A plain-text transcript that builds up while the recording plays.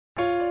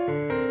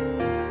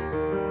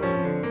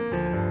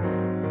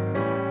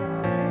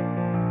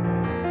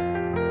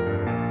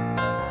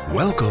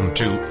Welcome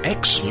to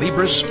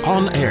Xlibris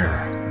On Air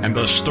and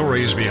the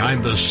stories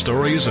behind the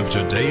stories of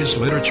today's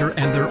literature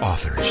and their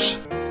authors.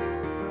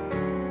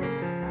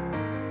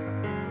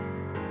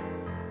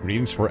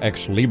 Greetings for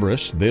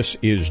Xlibris. This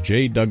is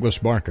J. Douglas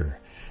Barker.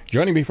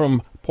 Joining me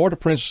from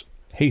Port-au-Prince,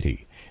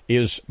 Haiti,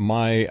 is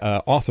my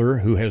author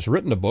who has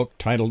written a book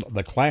titled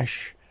The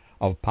Clash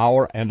of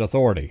Power and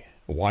Authority: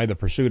 Why the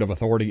Pursuit of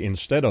Authority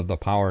Instead of the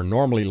Power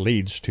Normally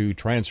Leads to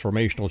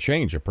Transformational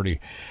Change. A pretty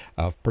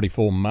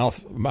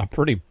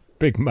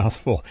big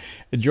mouthful.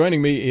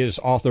 Joining me is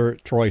author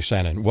Troy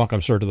Sanon.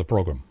 Welcome, sir, to the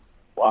program.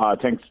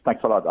 Thanks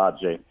a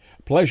lot, Jay.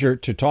 Pleasure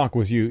to talk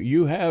with you.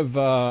 You have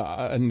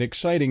an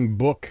exciting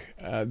book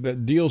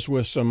that deals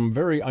with some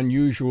very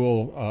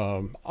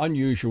unusual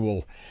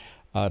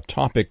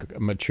topic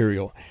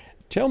material.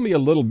 Tell me a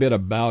little bit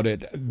about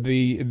it,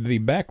 the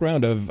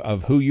background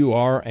of who you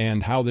are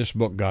and how this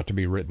book got to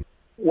be written.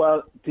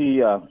 Well,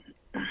 the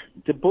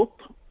book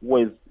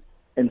was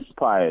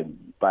inspired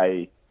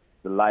by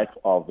the life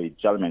of a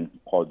gentleman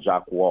called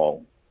Jack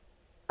Wall.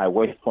 I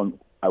worked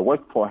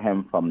for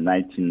him from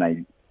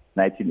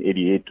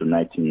 1988 to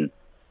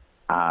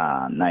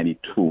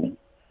 1992.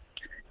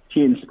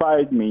 He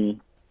inspired me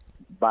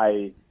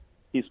by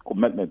his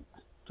commitment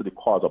to the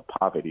cause of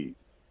poverty.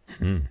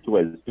 He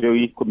was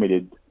very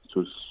committed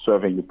to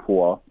serving the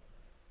poor.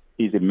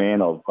 He's a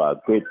man of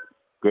great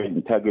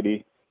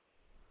integrity.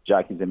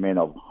 Jack is a man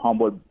of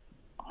humble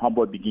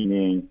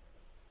beginning,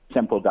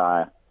 simple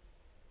guy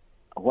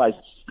who has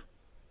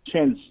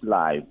changed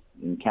lives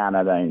in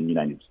Canada and the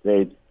United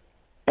States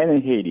and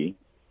in Haiti.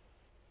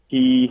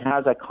 He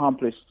has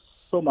accomplished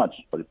so much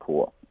for the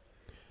poor.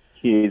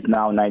 He is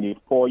now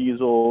 94 years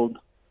old,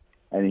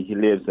 and he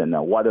lives in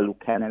Waterloo,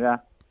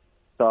 Canada.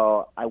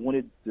 So I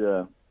wanted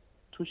to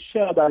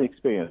share that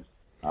experience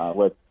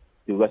with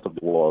the rest of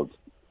the world.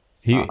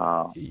 He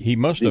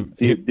must have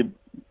been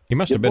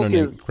an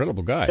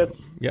incredible guy.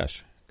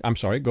 Yes. I'm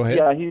sorry, go ahead.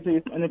 Yeah, he's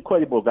an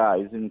incredible guy.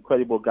 He's an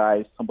incredible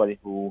guy, somebody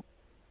who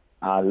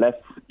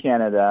left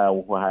Canada,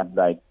 who had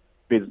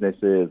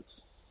businesses,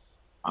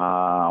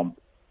 all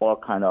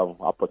kind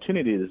of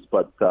opportunities,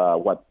 but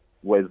what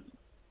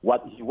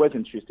he was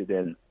interested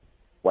in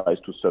was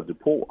to serve the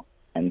poor.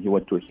 And he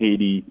went to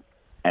Haiti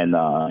and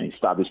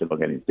established an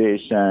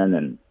organization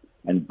and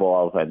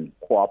involved in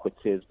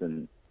cooperatives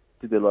and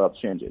did a lot of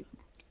changes.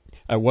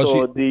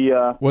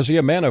 Was he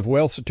a man of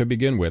wealth to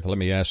begin with? Let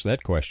me ask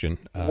that question.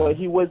 Well,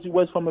 he was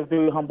from a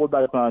very humble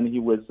background. He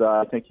was,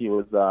 I think he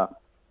was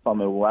from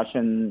a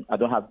Russian, I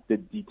don't have the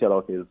detail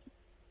of his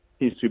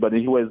history, but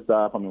he was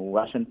from a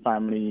Russian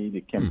family. They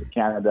came to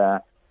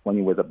Canada when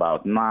he was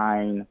about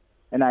 9,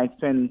 and I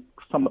explain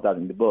some of that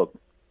in the book.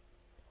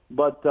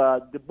 But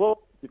the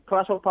book, The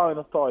Clash of Power and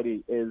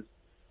Authority, is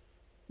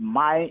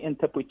my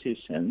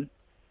interpretation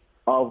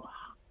of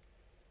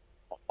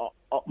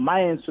my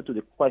answer to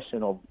the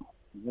question of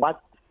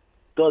what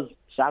does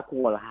Jack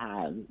Wall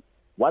have?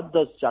 What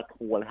does Jack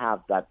Wall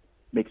have that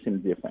makes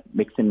him different,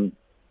 makes him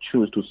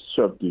choose to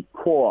serve the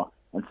poor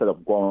instead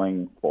of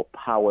going for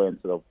power,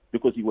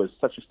 because he was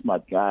such a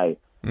smart guy.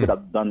 He could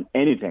have done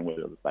anything with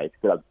his life. He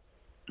could have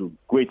done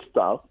great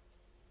stuff,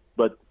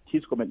 but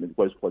his commitment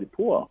was for the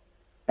poor.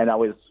 And I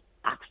was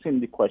asking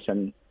the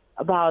question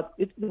about,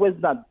 it was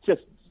not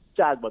just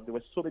Jack, but there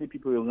were so many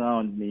people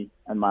around me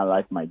in my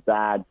life, my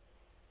dad,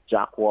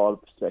 Jack Wall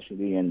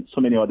especially, and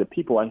so many other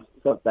people. I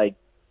felt like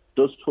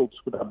those folks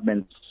could have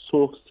been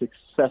so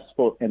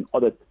successful in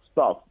other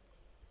stuff,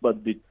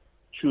 but they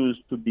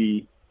choose to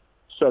be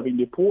serving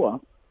the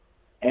poor,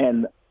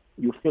 and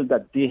you feel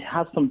that they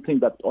have something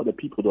that other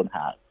people don't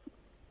have.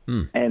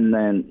 And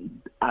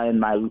then in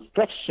my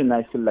reflection,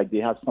 I feel like they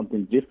have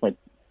something different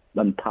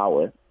than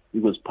power,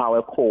 because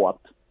power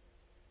co-opt,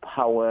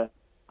 power,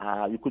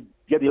 you could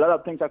get a lot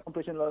of things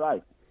accomplished in your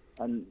life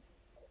and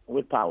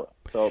with power.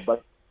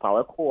 But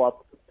power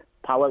co-op,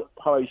 power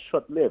is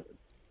short-lived.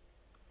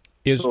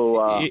 Is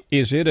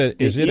it a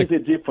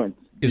difference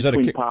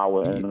between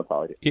power and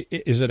authority?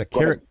 Is it a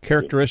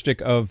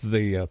characteristic of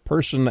the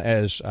person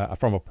as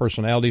from a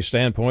personality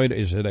standpoint?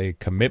 Is it a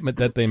commitment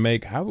that they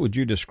make? How would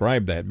you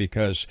describe that?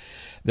 Because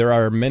there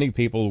are many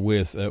people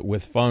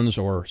with funds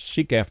or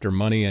seek after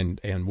money,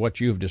 and what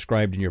you've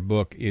described in your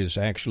book is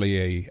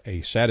actually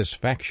a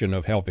satisfaction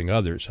of helping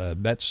others.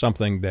 That's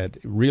something that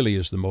really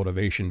is the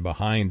motivation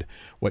behind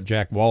what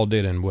Jack Wall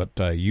did and what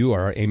you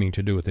are aiming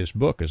to do with this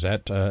book. Is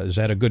that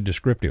a good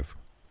descriptive?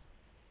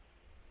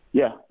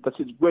 Yeah, that's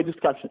a great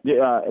description.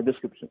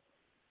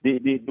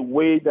 The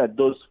way that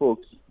those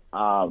folks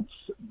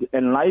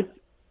in life,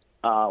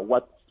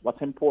 what's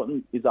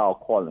important is our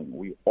calling.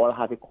 We all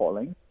have a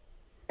calling,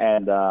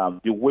 and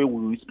the way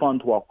we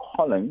respond to our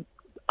calling,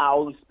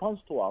 our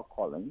response to our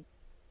calling,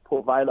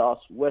 provide us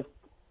with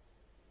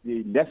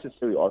the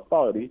necessary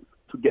authority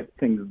to get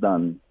things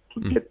done, to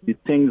get the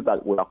things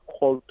that we are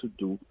called to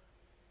do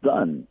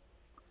done,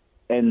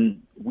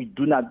 and we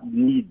do not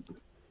need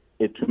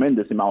a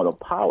tremendous amount of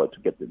power to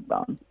get it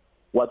done.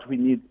 What we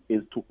need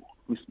is to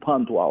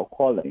respond to our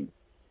calling.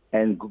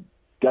 And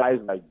guys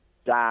like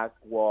Jack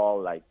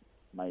Wall, like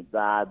my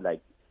dad,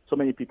 like so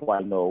many people I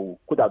know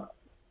could have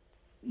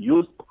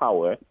used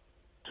power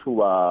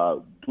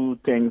to do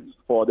things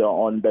for their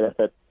own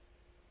benefit,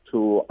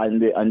 to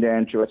and their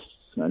interests,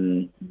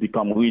 and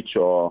become rich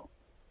or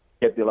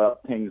get a lot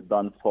of things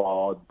done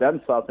for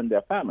themselves and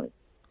their family.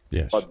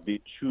 Yes. But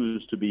they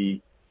choose to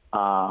be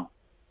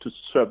to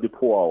serve the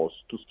poor,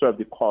 to serve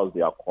the cause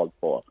they are called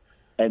for,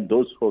 and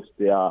those folks,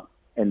 they are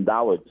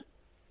endowed.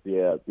 They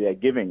are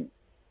giving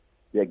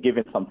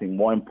something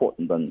more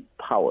important than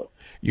power.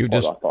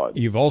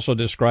 You've also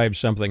described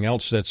something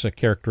else that's a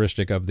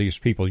characteristic of these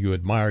people you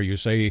admire. You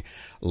say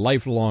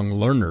lifelong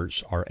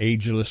learners are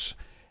ageless,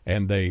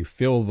 and they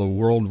fill the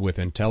world with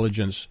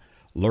intelligence.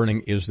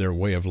 Learning is their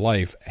way of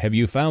life. Have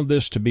you found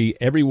this to be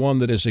everyone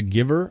that is a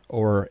giver,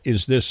 or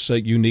is this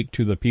unique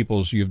to the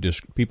people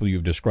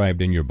you've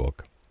described in your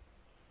book?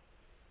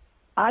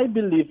 I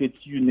believe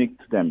it's unique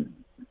to them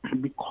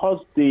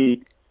because the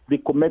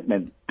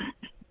commitment,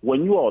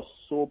 when you are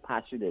so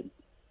passionate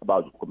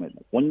about your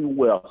commitment, when you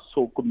were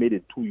so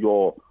committed to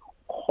your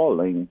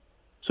calling,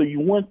 so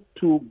you want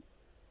to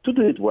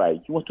do it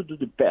right, you want to do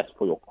the best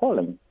for your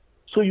calling,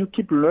 so you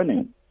keep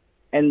learning.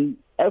 And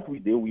every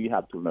day we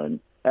have to learn.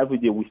 Every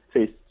day we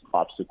face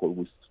obstacles,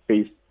 we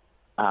face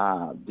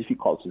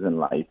difficulties in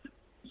life.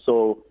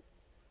 So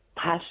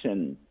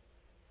passion,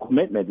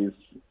 commitment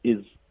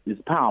is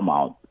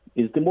paramount.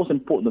 It's the most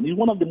important. It's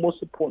one of the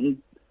most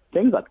important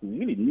things that we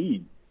really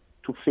need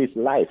to face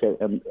life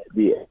and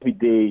the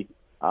everyday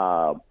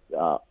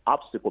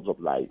obstacles of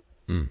life.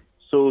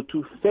 So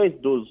to face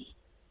those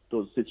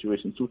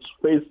situations, to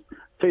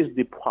face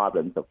the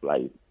problems of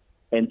life,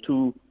 and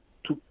to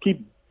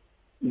keep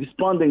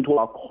responding to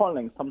our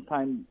calling,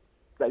 sometimes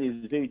that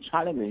is very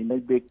challenging. It may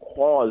be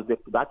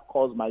that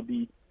cause might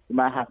be, you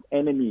might have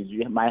enemies,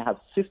 you might have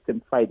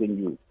systems fighting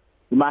you,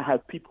 you might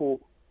have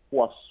people who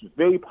are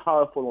very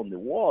powerful on the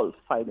world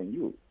fighting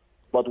you.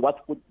 But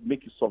what would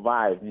make you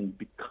survive and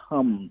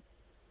become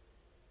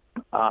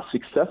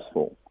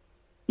successful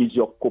is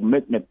your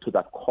commitment to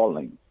that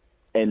calling.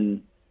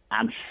 And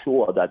I'm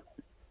sure that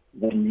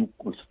when you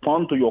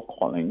respond to your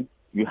calling,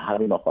 you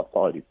have enough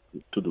authority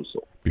to do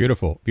so.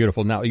 Beautiful,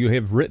 beautiful. Now, you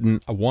have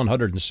written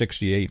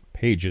 168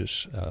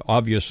 pages.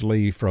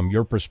 Obviously, from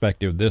your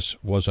perspective, this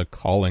was a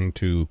calling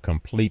to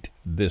complete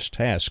this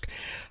task.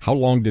 How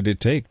long did it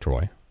take,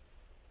 Troy?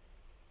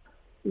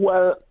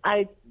 Well,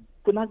 I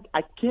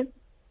can't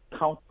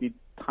count the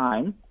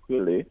time,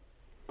 really,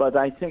 but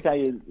I think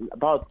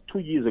about 2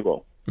 years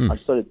ago, I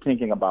started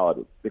thinking about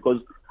it,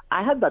 because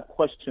I had that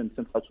question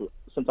since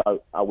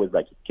I was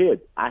like a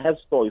kid. I have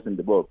stories in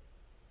the book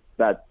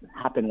that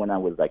happened when I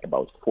was like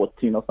about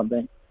 14 or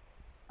something.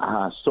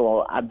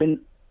 So I've been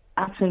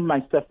asking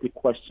myself the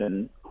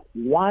question,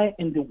 why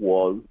in the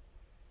world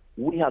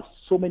we have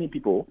so many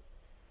people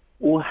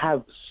who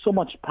have so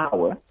much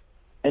power,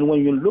 and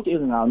when you look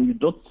around, you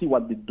don't see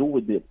what they do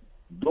with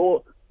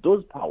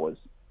those powers,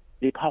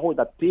 the power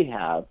that they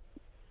have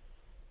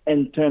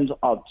in terms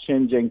of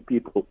changing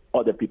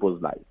other people's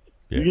lives.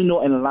 Yes. You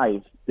know, in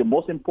life, the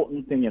most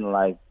important thing in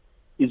life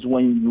is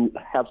when you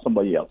have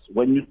somebody else.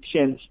 When you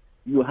change,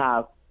 you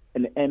have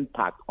an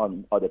impact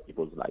on other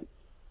people's lives.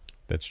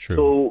 That's true.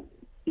 So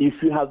if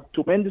you have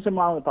tremendous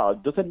amount of power,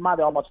 it doesn't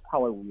matter how much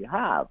power we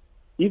have,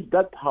 if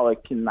that power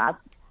cannot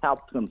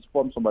help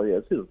transform somebody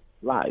else's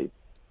life,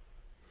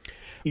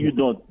 you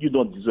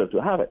don't deserve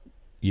to have it.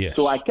 Yes.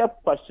 So I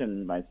kept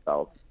questioning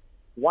myself,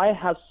 why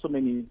have so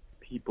many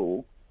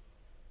people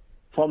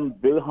from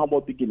very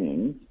humble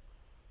beginnings,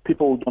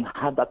 people who don't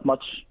have that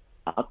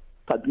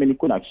many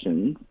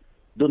connections,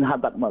 don't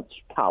have that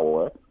much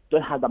power,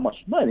 don't have that much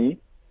money,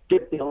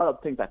 get a lot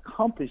of things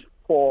accomplished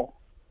for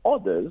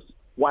others,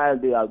 while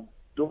there are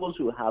those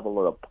who have a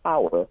lot of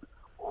power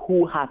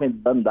who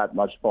haven't done that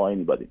much for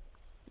anybody.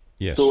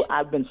 Yes. So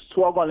I've been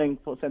struggling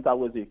since I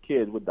was a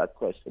kid with that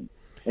question.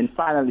 And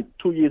finally,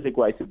 2 years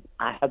ago, I said,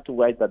 I have to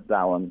write that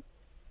down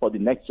for the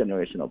next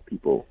generation of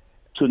people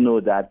to know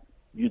that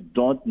you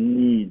don't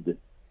need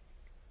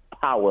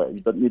power. You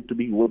don't need to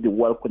be really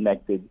well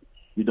connected.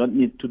 You don't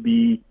need to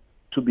be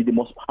the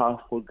most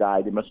powerful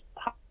guy, the most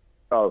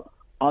powerful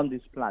on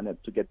this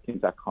planet to get things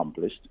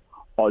accomplished.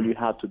 All you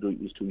have to do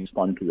is to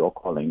respond to your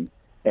calling,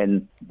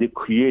 and the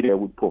Creator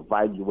will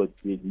provide you with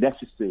the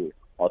necessary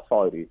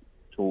authority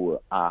to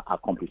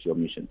accomplish your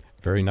mission.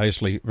 Very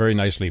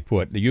nicely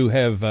put. You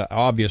have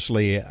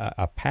obviously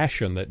a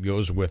passion that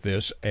goes with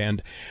this,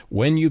 and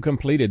when you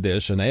completed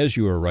this, and as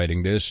you were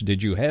writing this,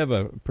 did you have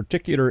a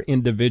particular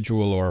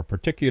individual or a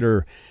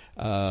particular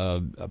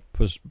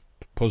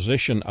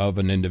position of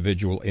an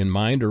individual in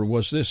mind, or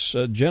was this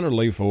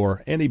generally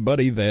for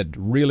anybody that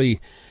really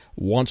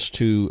wants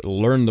to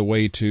learn the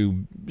way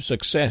to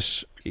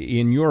success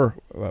in your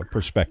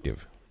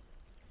perspective?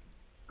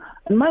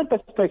 In my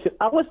perspective,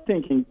 I was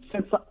thinking,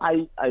 since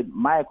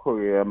my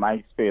career, my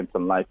experience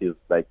in life is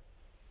like,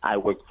 I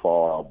worked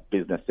for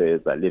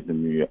businesses. I lived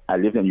in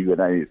the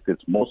United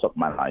States most of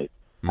my life.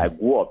 I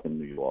grew up in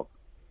New York,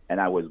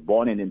 and I was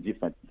born in a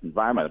different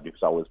environment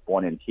because I was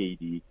born in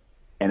Haiti,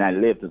 and I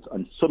lived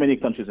in so many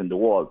countries in the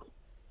world.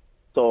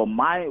 So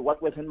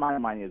what was in my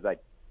mind is like,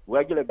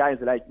 regular guys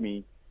like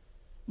me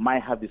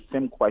might have the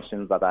same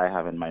questions that I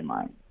have in my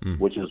mind,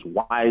 which is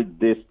why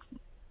this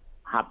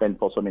happened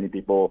for so many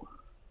people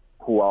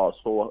who are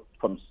so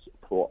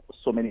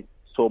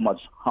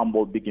much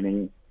humble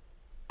beginning,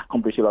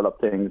 accomplish a lot of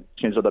things,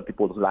 change other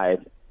people's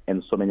lives,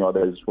 and so many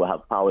others who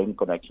have power and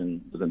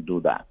connection doesn't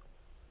do that.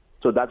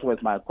 So that was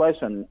my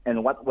question,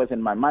 and what was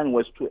in my mind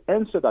was to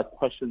answer that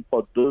question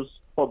for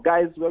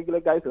guys, regular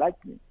guys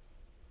like me.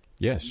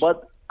 Yes.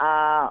 But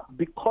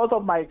because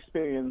of my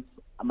experience,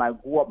 my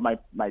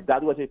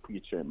dad was a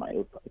preacher,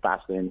 a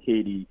pastor in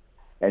Haiti,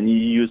 and he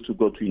used to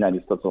go to the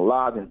United States a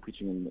lot and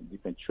preaching in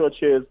different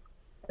churches.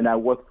 And I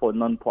worked for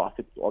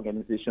non-profit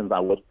organizations.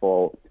 I worked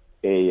for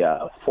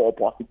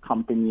for-profit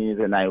companies,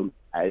 and I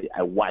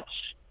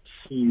watch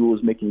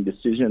CEOs making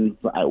decisions.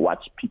 I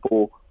watch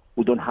people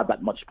who don't have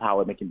that much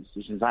power making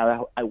decisions.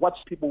 I watch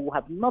people who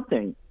have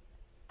nothing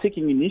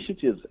taking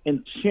initiatives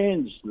and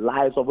change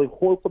lives of a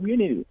whole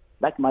community,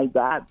 like my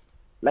dad,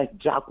 like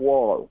Jack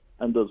Wall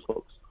and those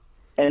folks.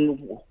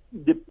 And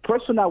the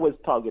person I was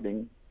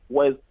targeting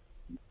was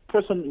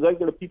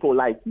regular people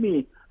like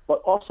me,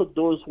 but also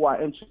those who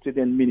are interested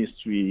in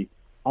ministry,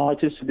 are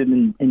interested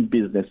in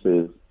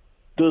businesses,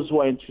 those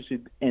who are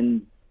interested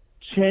in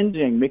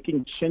changing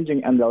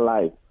in their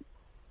lives,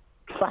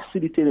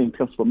 facilitating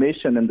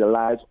transformation in the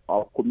lives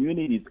of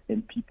communities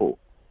and people.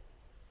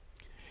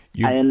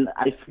 And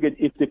I figured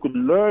if they could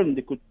learn,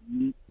 they could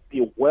be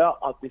aware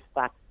of the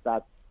fact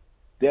that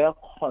their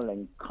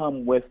calling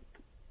come with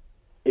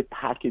a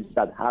package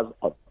that has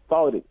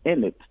authority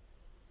in it,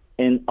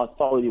 and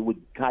authority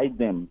would guide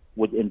them,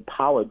 would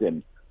empower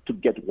them to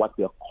get what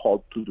they're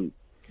called to do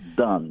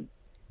done.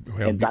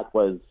 Well, and that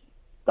was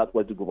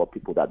the group of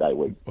people that I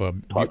was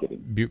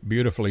targeting.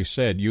 Beautifully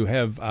said. You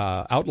have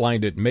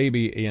outlined it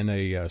maybe in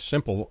a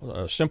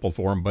simple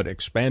form, but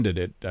expanded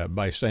it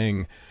by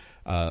saying,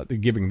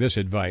 giving this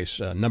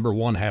advice. Number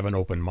one, have an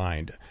open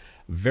mind.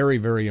 Very,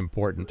 very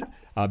important.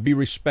 Be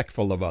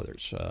respectful of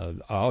others.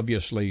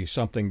 Obviously,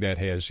 something that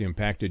has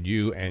impacted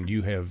you and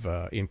you have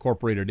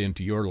incorporated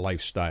into your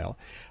lifestyle.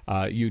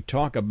 You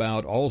talk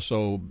about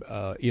also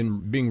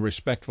in being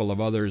respectful of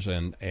others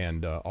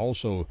and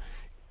also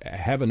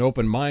have an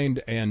open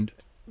mind and,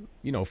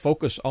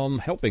 focus on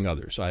helping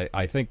others.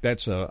 I think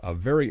that's a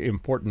very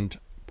important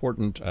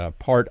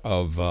part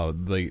of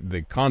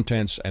the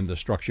contents and the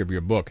structure of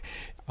your book.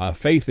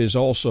 Faith is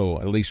also,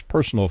 at least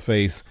personal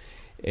faith,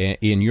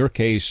 in your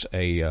case,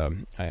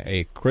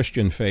 a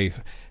Christian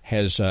faith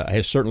has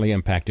certainly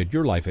impacted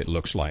your life, it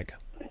looks like.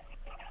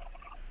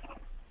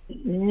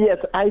 Yes,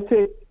 I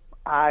think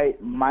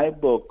my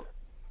book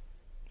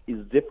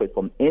is different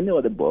from any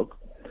other book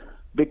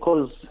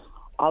because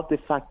of the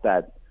fact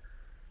that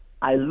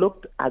I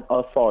looked at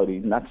authority,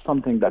 not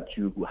something that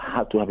you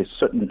have to have a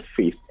certain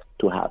faith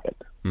to have it.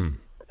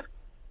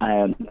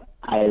 And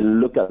I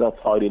look at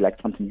authority like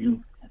something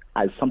you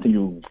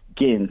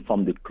gain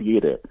from the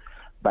Creator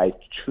by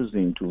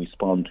choosing to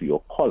respond to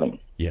your calling.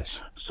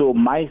 Yes. So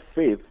my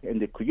faith in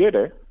the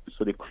Creator,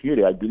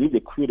 I believe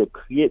the Creator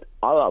created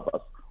all of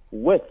us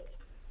with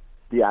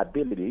the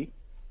ability,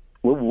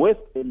 with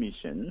a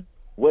mission,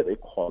 with a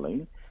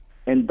calling,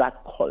 and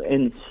that call,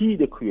 and He,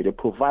 the Creator,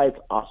 provides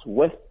us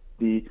with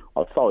the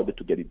authority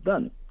to get it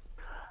done.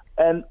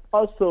 And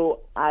also,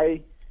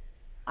 I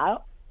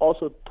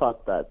also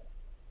thought that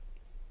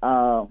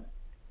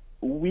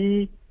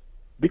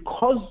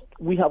because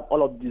we have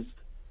all of these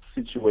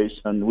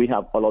situations, we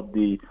have all of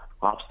the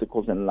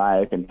obstacles in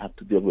life and have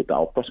to deal with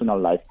our personal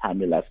life,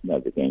 family life, and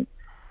everything.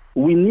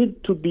 We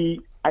need to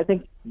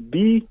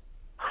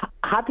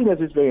happiness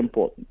is very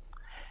important.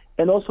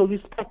 And also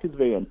respect is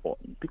very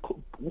important.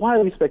 Why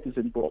respect is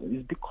important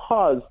is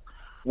because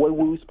when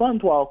we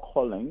respond to our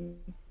calling,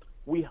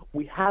 we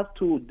have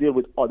to deal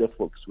with other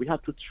folks. We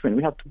have to train.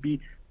 We have to be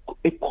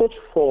a coach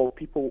for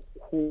people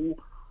who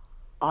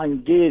are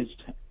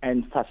engaged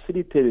in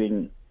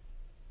facilitating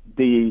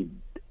the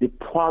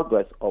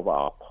progress of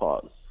our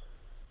cause.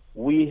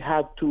 We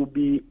have to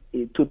be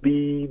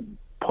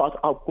part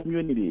of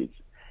communities,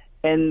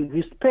 and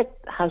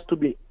respect has to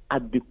be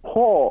at the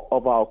core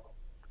of our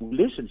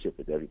relationship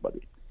with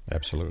everybody.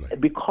 Absolutely.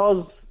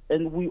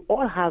 And we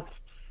all have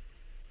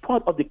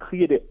part of the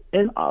Creator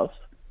in us,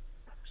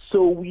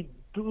 so we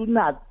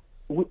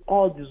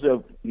all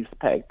deserve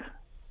respect,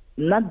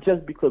 not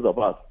just because of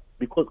us,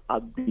 because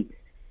of the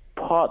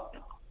part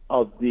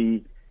of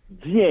the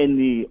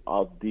DNA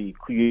of the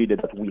Creator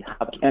that we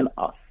have in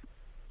us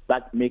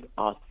that make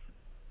us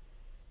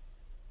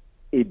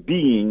a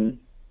being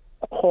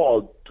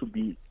called to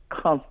be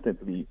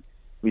constantly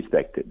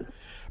respected.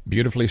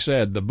 Beautifully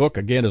said. The book,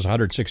 again, is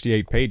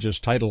 168 pages,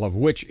 title of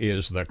which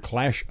is The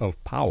Clash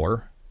of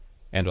Power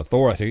and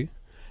Authority,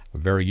 a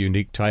very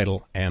unique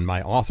title, and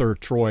my author,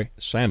 Troy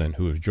Sanon,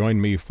 who has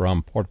joined me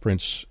from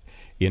Port-au-Prince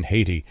in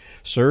Haiti.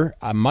 Sir,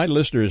 my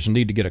listeners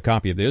need to get a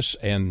copy of this,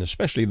 and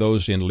especially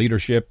those in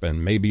leadership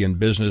and maybe in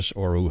business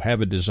or who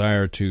have a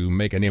desire to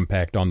make an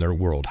impact on their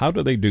world. How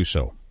do they do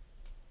so?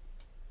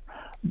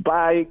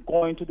 By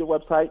going to the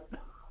website,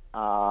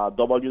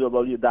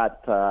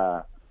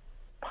 www.power.org.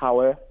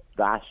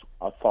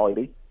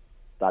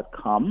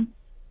 authority.com.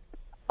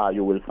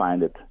 You will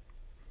find it.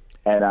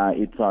 And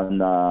it's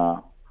on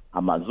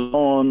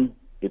Amazon.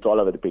 It's all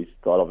over the place.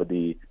 It's all over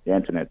the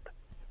internet.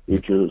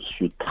 If you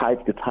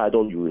type the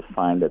title, you will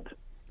find it.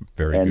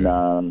 Very good.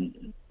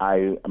 And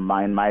in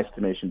my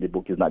estimation, the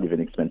book is not even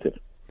expensive.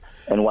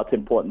 And what's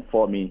important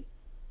for me,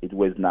 it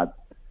was not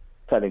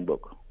selling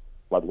book.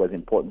 What was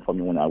important for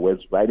me when I was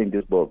writing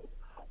this book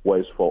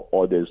was for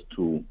others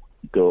to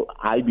go.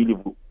 I believe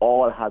we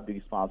all have the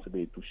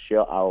responsibility to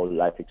share our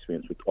life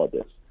experience with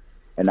others.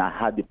 And I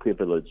had the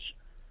privilege,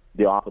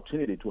 the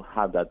opportunity to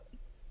have that,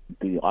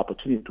 the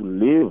opportunity to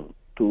live,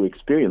 to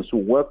experience, to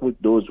work with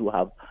those who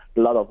have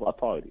a lot of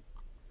authority.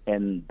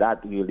 And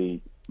that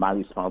really my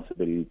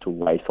responsibility to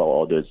write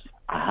for others.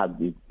 I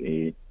had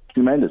a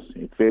tremendous,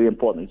 a very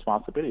important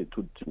responsibility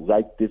to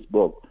write this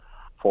book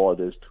for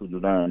others to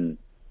learn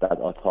that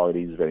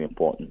authority is very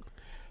important.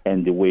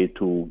 And the way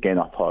to gain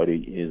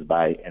authority is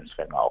by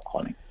answering our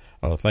calling.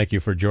 Well, thank you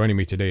for joining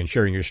me today and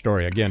sharing your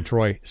story. Again,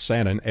 Troy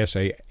Sanon,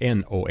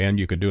 Sanon.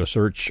 You could do a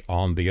search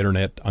on the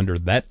internet under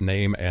that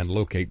name and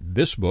locate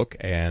this book.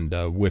 And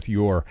with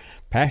your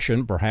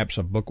passion, perhaps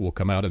a book will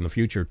come out in the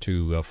future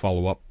to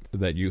follow up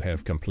that you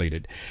have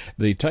completed.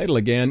 The title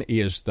again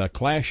is The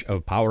Clash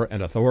of Power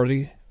and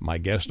Authority. My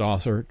guest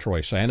author,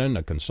 Troy Sanon,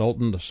 a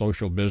consultant of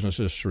social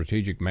businesses,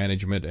 strategic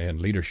management,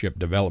 and leadership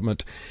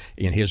development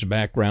in his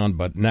background,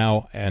 but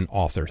now an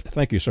author.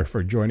 Thank you, sir,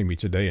 for joining me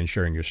today and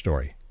sharing your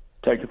story.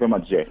 Thank you very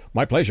much, Jay.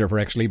 My pleasure. For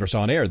Xlibris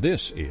On Air,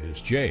 this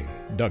is J.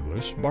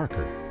 Douglas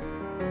Barker.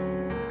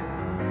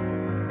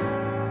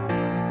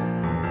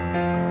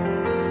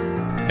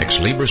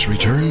 Xlibris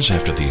returns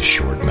after these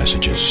short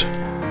messages.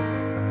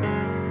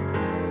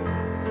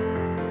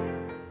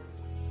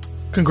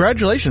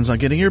 Congratulations on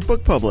getting your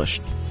book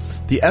published.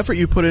 The effort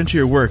you put into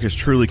your work is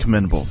truly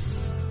commendable.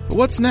 But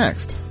what's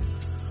next?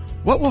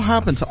 What will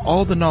happen to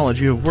all the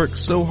knowledge you have worked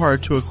so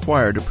hard to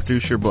acquire to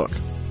produce your book?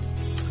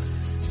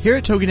 Here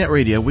at TogiNet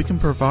Radio, we can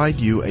provide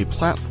you a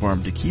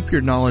platform to keep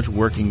your knowledge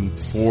working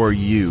for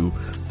you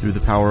through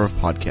the power of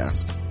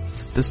podcast.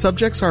 The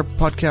subjects our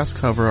podcasts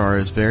cover are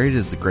as varied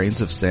as the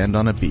grains of sand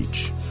on a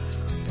beach.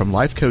 From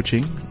life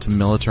coaching to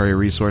military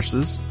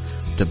resources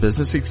to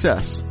business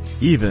success,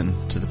 even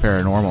to the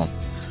paranormal.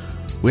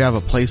 We have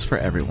a place for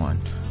everyone.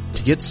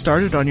 To get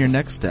started on your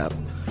next step,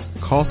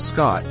 call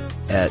Scott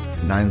at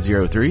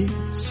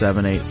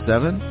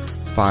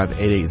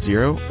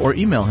 903-787-5880 or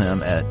email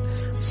him at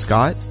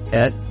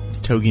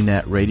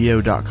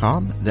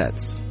scott@toginetradio.com.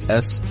 That's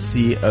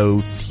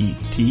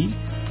SCOTT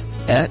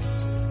at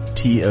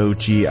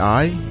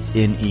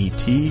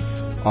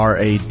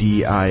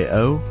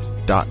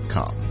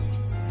TOGINETRADIO.com.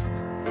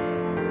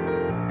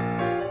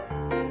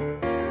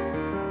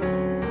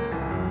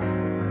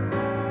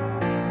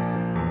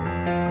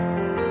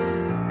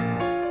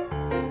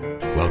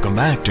 Welcome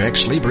back to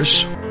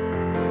Xlibris.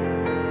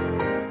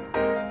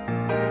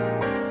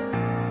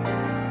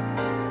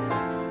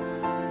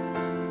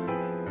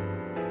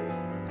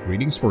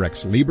 Greetings for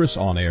Xlibris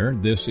On Air.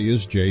 This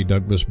is J.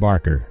 Douglas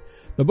Barker.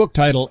 The book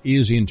title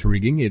is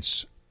intriguing.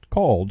 It's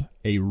called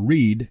A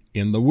Reed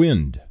in the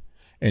Wind.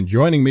 And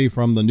joining me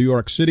from the New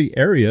York City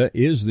area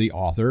is the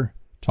author,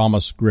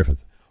 Thomas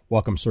Griffith.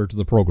 Welcome, sir, to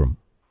the program.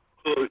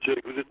 Hello,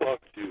 Jake. Good to talk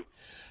to you.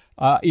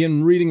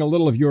 In reading a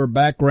little of your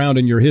background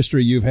and your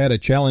history, you've had a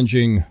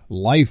challenging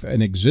life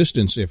and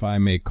existence, if I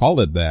may call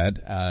it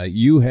that.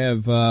 You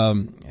have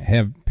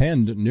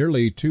penned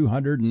nearly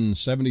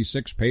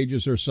 276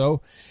 pages or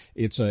so.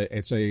 It's a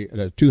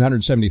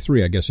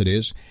 273, I guess it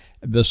is.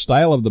 The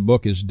style of the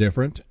book is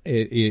different.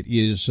 It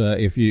is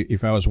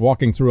if I was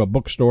walking through a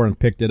bookstore and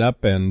picked it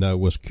up and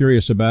was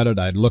curious about it,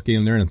 I'd look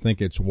in there and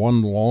think it's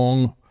one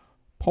long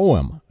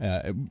poem.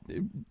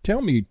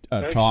 Tell me,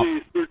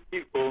 Tom.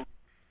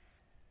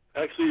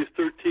 Actually, it's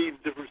 13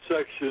 different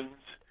sections,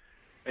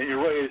 and you're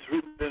right, it's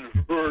written in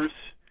verse,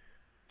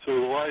 so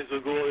the lines will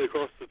go all the way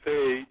across the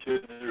page,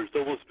 and there's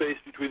double space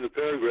between the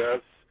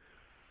paragraphs.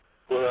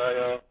 But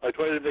I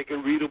try to make it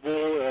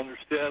readable and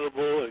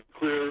understandable and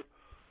clear.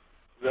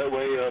 That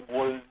way,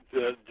 more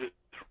than just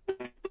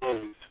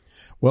prose.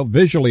 Well,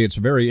 visually, it's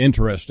very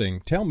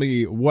interesting. Tell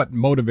me what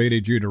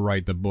motivated you to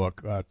write the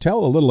book.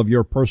 Tell a little of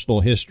your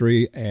personal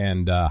history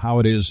and how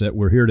it is that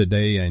we're here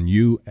today and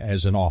you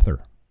as an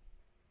author.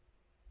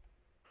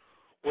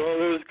 Well,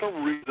 there's a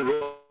couple reasons.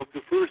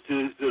 The first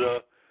is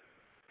that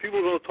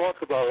people don't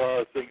talk about a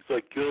lot of things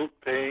like guilt,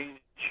 pain,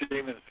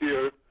 shame, and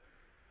fear.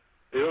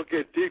 They don't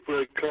get deep when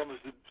it comes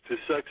to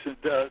sex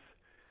and death,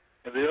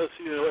 and they don't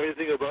seem to know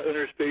anything about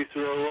inner space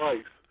in our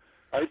life.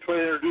 I try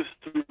to introduce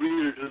the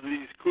reader to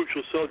these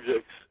crucial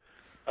subjects.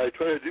 I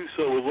try to do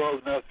so with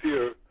love, not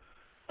fear.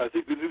 I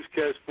think the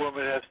newscast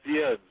format has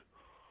to end.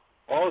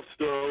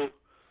 Also,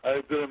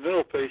 I've been a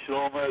mental patient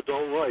all my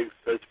adult life.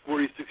 That's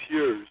 46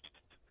 years.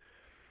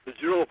 The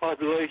general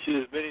population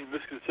has many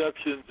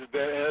misconceptions and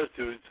bad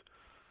attitudes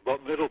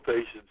about mental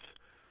patients.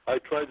 I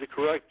tried to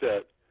correct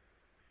that.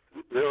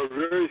 There are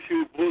very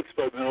few books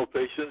by mental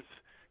patients,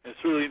 and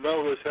certainly none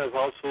of us have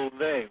household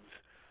names.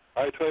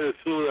 I try to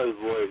fill that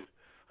void.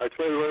 I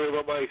try to write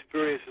about my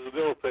experience as a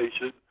mental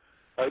patient.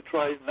 I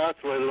try not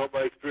to write about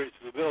my experience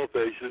as a mental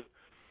patient,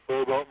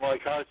 but about my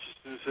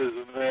consciousness as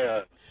a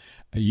man.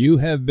 You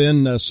have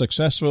been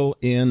successful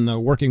in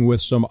working with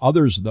some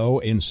others, though,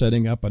 in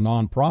setting up a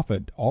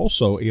nonprofit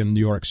also in New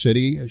York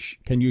City.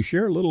 Can you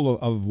share a little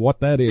of what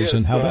that is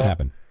and how that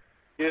happened?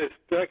 Yes,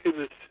 back in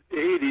the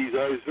 80s,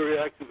 I was very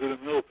active in the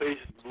mental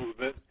patient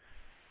movement.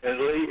 In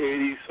the late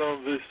 80s,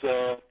 some of us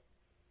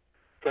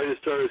tried to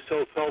start a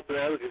self-help and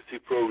advocacy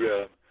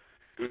program.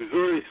 It was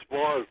very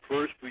small at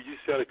first. We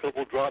just had a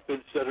couple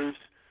drop-in centers,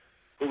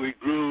 but we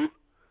grew.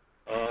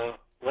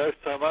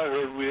 Last time I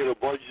heard, we had a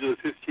budget of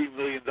 $15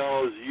 million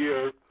a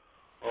year.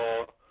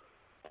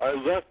 I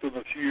left them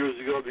a few years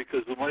ago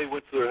because the money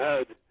went to their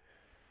head.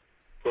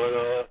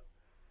 But,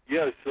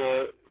 yes,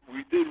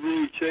 we did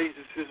really change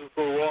the system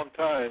for a long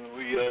time.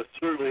 We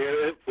certainly had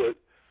input.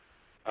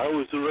 I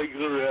was a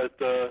regular at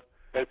the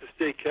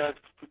state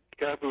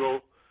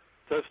capitol,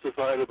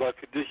 testified about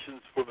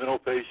conditions for mental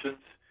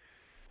patients,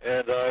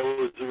 and I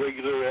was a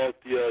regular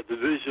at the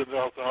Division of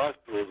Health and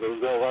Hospitals. There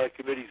was a lot of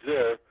committees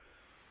there.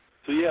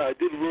 So, yeah, I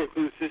did work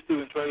with the system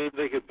and try to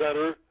make it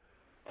better.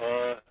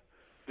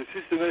 The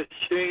system has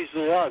changed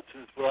a lot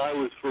since when I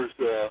was first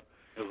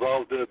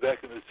involved in it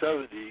back in the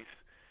 70s.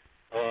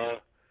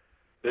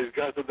 They've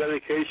got the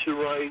medication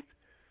right.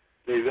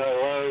 They've got a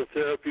lot of the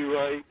therapy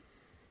right.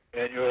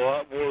 And you're a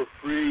lot more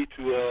free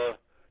to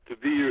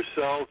be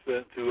yourself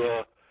and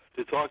to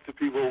talk to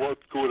people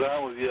what's going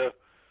on with you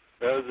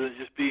rather than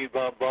just being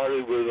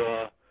bombarded with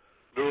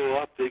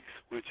neuroleptics,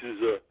 which is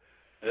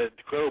an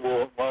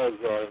incredible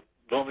amount of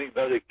numbing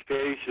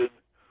medication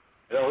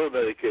and other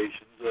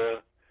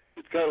medications.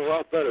 It's got a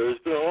lot better. There's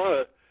been a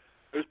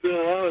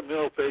lot of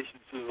mental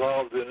patients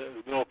involved in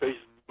the mental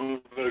patient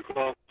movement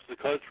across the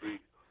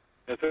country,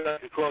 in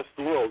fact, across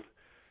the world.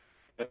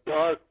 And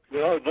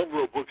there are a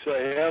number of books I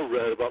have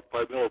read about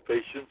by mental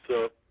patients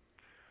in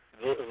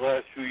the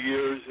last few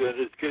years, and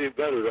it's getting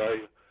better.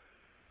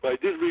 I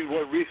did read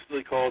one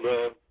recently called,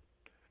 I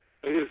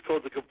think it's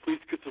called The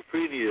Complete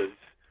Schizophrenias,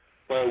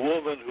 by a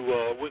woman who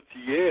went to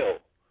Yale.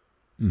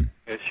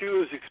 And she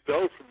was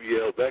expelled from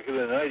Yale back in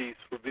the 90s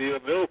for being a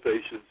mental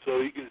patient.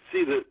 So you can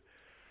see that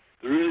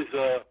there is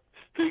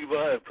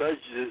stigma and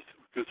prejudice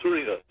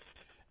concerning us.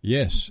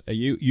 Yes,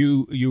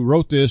 you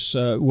wrote this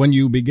when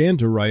you began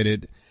to write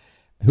it.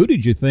 Who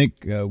did you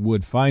think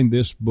would find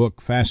this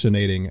book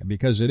fascinating?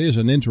 Because it is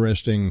an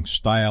interesting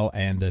style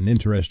and an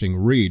interesting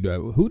read.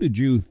 Who did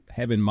you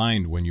have in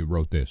mind when you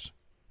wrote this?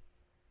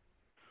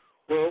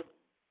 Well,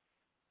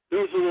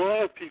 there's a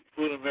lot of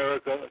people in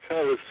America,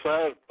 kind of a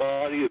silent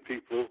body of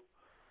people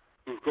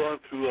who've gone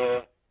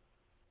through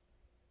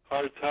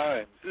hard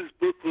times. This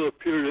book will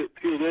appeal to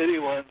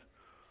anyone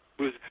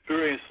who has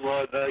experienced a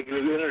lot of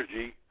negative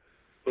energy,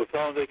 but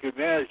found they could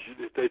manage it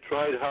if they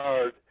tried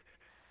hard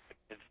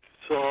and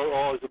saw it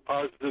all as a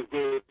positive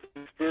good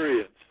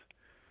experience.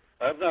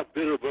 I'm not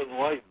bitter but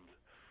enlightened.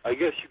 I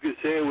guess you could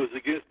say it was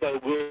against my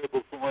will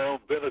but for my own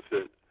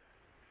benefit.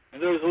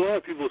 And there's a lot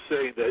of people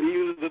saying that.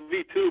 Even the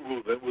Me Too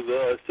movement with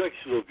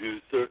sexual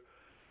abuse, they're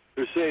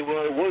saying,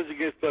 well, it was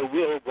against my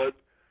will, but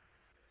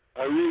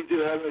I really did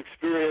have an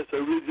experience. I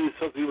really did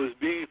something that was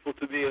meaningful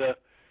to me in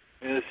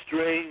a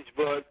strange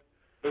but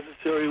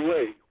necessary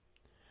way.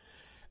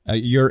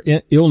 Your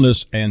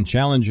illness and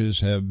challenges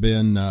have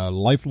been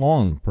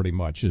lifelong, pretty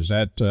much. Is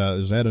that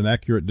an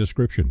accurate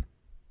description?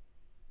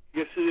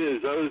 Yes, it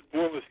is. I was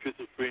born with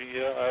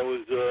schizophrenia.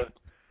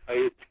 I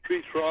had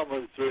 3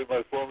 traumas during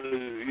my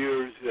formative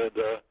years, and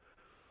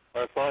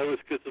my father was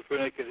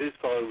schizophrenic, and his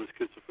father was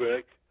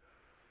schizophrenic.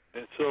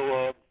 And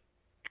so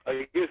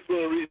I guess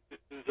one of the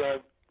reasons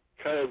I'm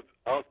kind of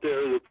out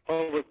there in the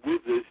public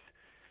with this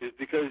is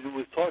because it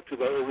was talked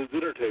about over the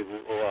dinner table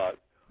a lot.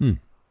 And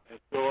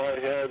so I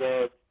had,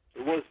 it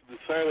wasn't the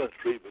silent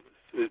treatment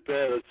as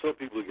bad as some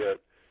people get.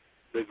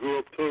 They grew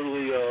up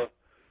totally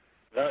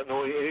not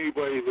knowing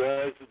anybody who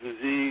has the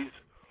disease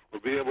or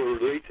being able to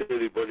relate to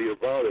anybody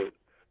about it.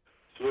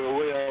 So in a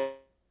way I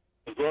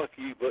was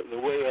lucky, but in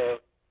a way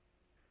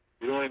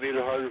it only made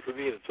it harder for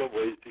me in some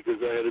ways because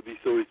I had to be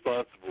so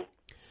responsible.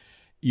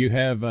 You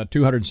have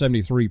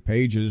 273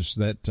 pages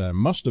that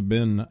must have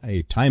been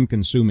a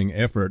time-consuming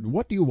effort.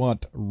 What do you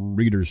want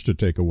readers to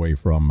take away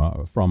from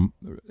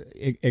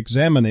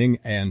examining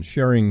and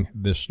sharing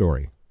this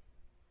story?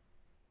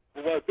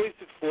 Well, my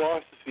basic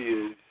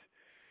philosophy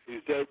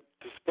is that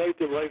despite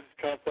that life is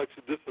complex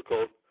and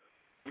difficult,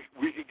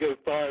 we can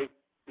get by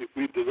if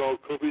we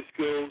develop coping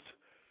skills,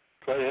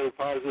 try to have a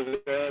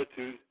positive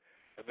attitude,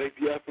 and make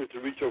the effort to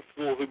reach our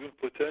full human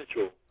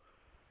potential.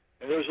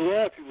 And there's a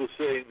lot of people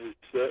saying this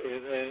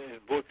in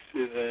books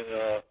in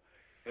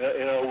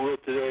our world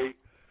today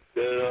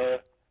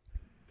that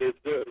if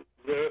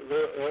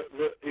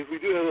we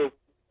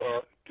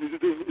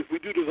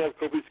do develop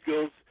coping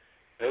skills,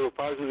 have a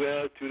positive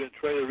attitude, and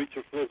try to reach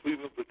our full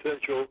human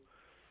potential,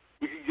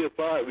 we can get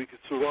by. We can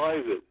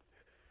survive it.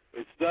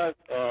 It's not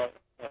a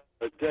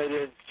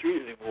dead-end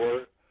street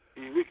anymore.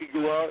 We can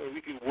go out and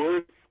we can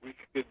work. We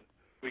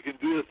can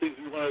do the things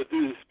we want to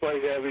do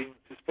despite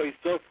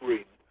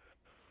suffering.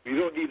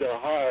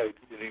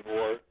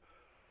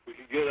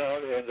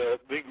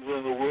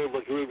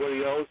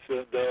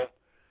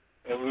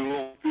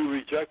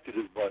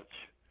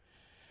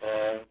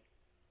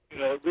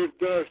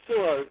 there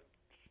still are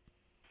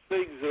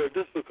things that are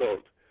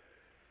difficult.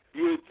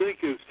 You would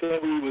think if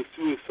somebody was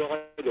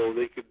suicidal,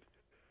 they could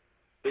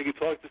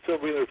talk to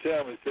somebody in their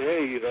family and say,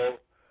 hey, you know,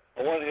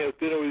 I want to have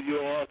dinner with you.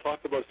 I want to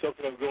talk about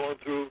something I'm going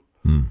through.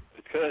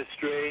 It's kind of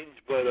strange,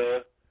 but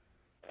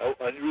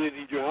I really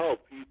need your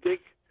help. You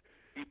think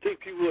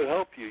people would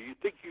help you. You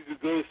think you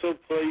could go to some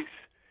place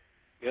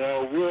in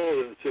our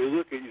world and say,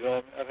 look, you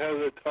know, I'm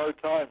having a hard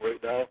time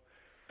right now.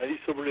 I need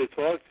somebody to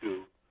talk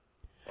to.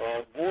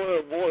 More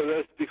and more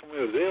that's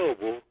becoming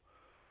available.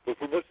 But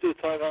for much of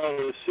the time I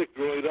was sick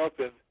growing up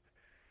and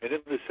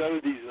in the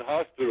 70s in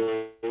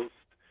hospitals,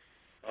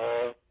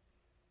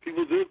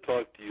 people did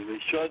talk to you. They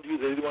shunned you.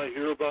 They didn't want to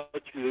hear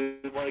about you.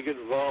 They didn't want to get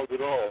involved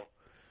at all.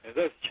 And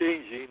that's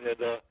changing,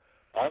 and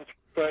I'm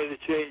trying to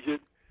change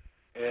it,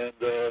 and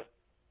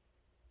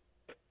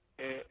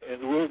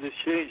the world is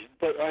changing.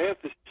 But I have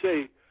to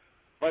say,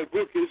 my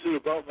book isn't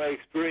about my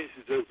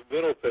experiences as a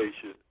mental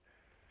patient.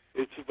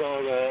 It's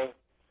about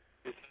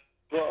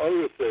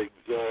other things.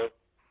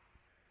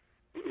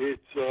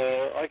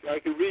 I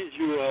can read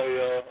you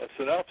a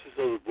synopsis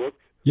of the book.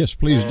 Yes,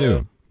 please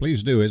do.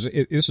 Please do.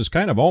 This is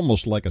kind of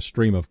almost like a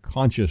stream of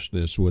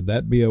consciousness. Would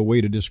that be a way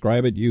to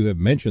describe it? You have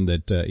mentioned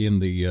that in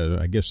the,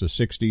 I guess, the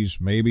 60s,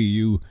 maybe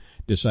you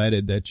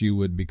decided that you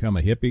would become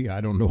a hippie.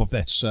 I don't know if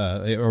that's,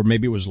 or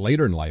maybe it was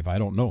later in life. I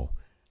don't know.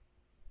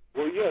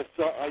 Well, yes,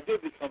 I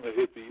did become a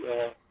hippie.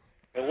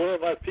 And one of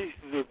my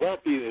pieces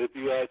about being a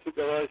hippie, I took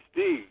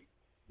LSD.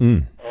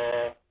 And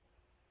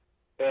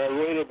I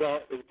wrote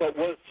about 1/6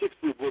 of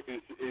the book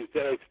is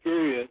that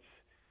experience.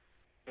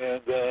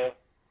 And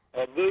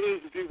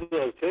millions of people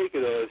have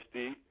taken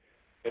LSD,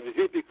 and the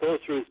hippie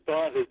culture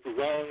response has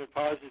profoundly and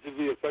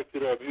positively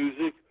affected our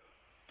music,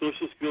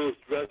 social skills,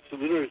 dress,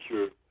 and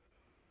literature.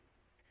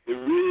 It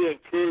really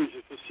encouraged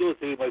and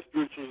facilitated my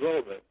spiritual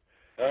development.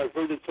 And I've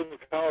heard that some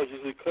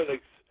colleges and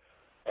clinics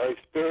are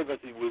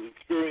experimenting with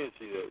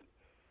experiencing it.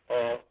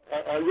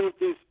 I wrote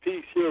this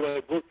piece here in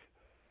my book.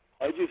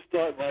 I just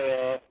thought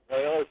my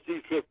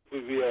LSD trip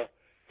would be a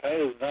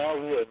kind of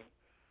novel and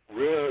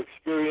rare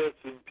experience,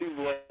 and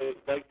people might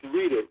like to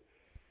read it.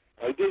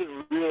 I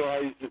didn't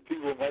realize that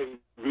people might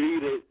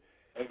read it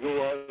and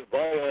go out and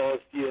buy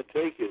LSD and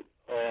take it.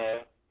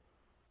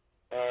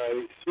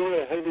 I sort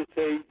of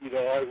hesitate. You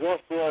know, I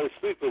lost a lot of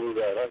sleep over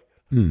that.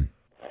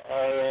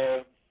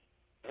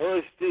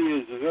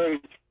 LSD is a very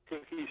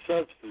tricky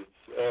substance.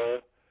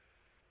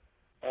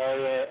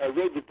 I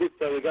read the book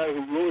by the guy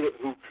who wrote it,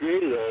 who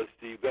created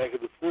LSD back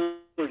in the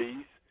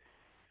 40s,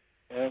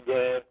 and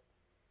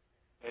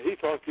he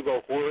talked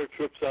about horror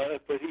trips on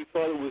it, but he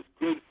thought it was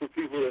good for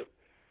people that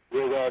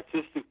were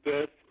artistic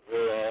bent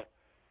or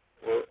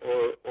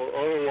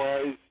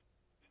otherwise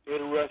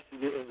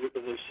interested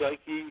in their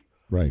psyche,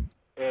 right,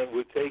 and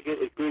would take it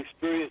and could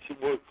experience it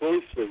more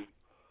closely.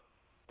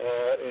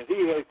 And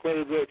he had quite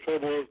a bit of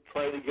trouble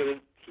trying to get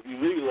it to be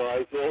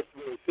legalized, and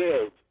ultimately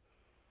failed.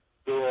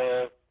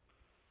 So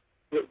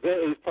that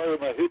is part of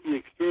my hippie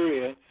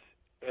experience,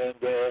 and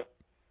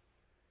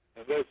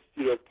that's,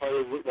 you know, part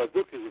of what my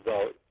book is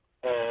about.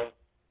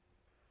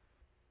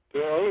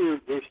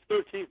 There's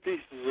 13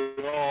 pieces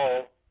in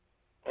all.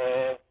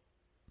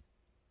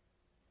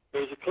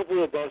 There's a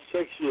couple about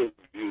sexual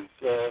abuse.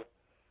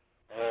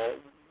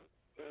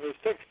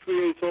 Sex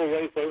creates all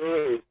life on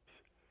Earth,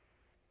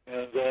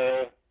 and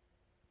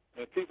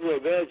people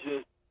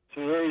imagine it's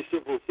a very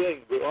simple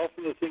thing, but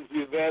often the things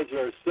we imagine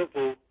are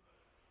simple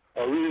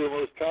are really the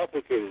most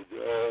complicated.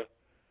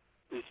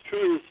 It's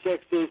true that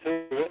sex does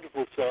have a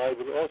wonderful side,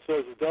 but it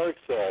also has a dark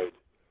side.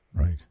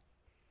 Right.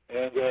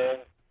 And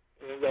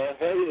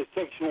having a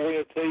sexual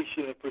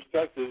orientation and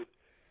perspective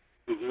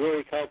is a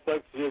very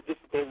complex and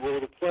difficult role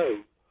to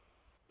play.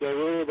 So I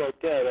learned about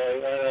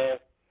that.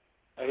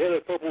 I had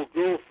a couple of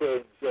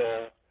girlfriends,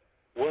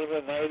 one in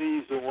the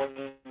 90s and one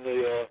in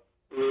the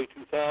early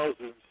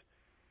 2000s,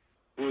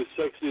 who was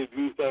sexually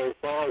abused by her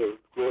father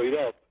growing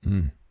up.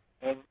 And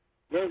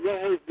that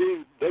has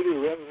big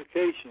negative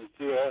ramifications.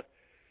 To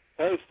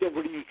have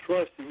somebody you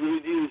trust and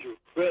really need as your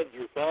friend,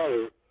 your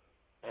father,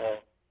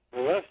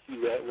 molest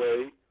you that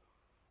way,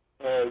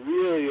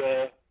 really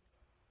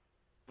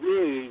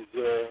is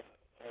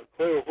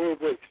quite a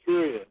horrible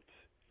experience.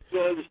 I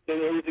don't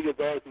understand everything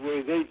about it the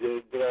way they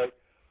did, but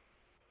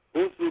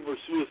both of them were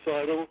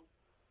suicidal.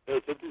 They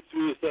attempted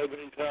suicide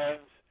many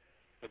times,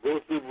 and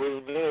both of them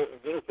were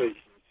mental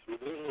patients.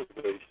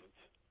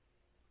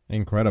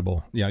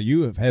 Incredible. Yeah,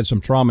 you have had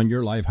some trauma in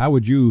your life. How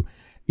would you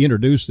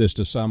introduce this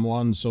to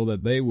someone so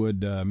that they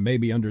would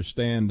maybe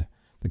understand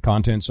the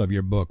contents of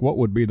your book? What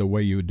would be the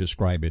way you would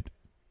describe it?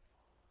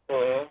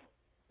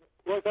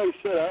 Like I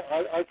said,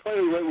 I try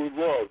to write with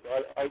love.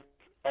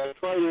 I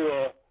try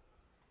to.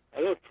 I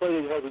don't try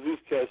to have a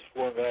newscast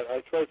format.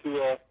 I try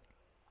to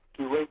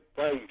write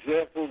by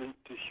example,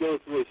 to show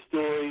through a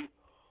story,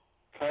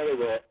 kind of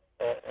a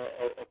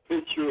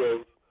picture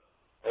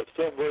of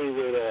somebody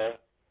that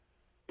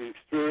is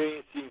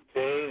experiencing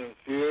pain and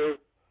fear.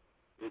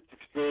 It's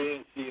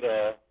experiencing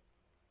a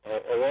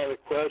lot of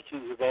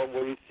questions about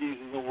what he sees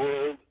in the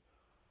world,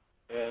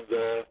 and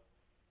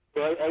but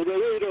but I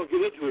really don't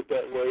get into it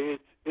that way.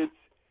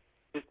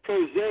 It's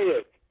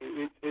prosaic.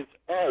 It's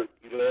art.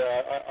 You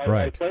know,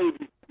 I try to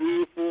be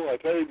beautiful. I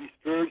try to be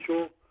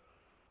spiritual.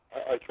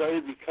 I try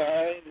to be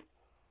kind.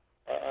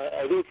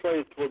 I don't try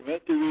to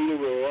torment the reader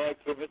with a lot of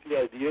tormenting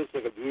ideas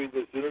like I'm doing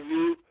this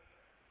interview.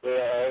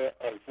 But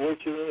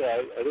unfortunately,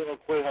 I don't know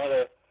quite how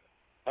to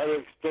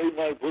explain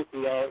my book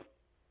without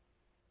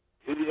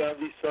hitting on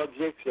these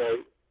subjects.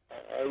 I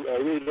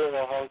really don't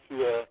know how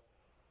to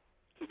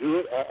do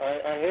it.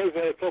 I have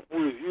had a couple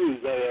of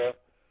reviews. I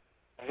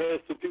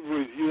had some people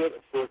review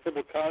it for a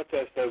couple of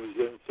contests I was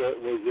in, so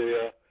it was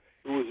a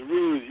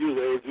real review.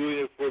 They were doing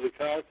it for the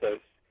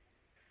contest,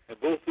 and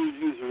both the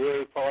reviews were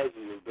very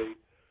positive.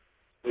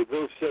 They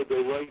both said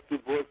they liked the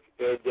book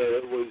and that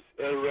it was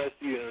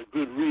interesting and a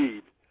good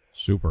read.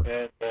 Super.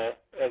 And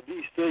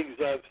these things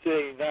I'm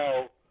saying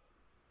now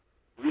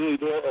really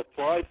don't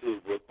apply to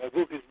the book. My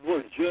book is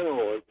more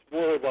general. It's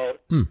more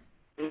about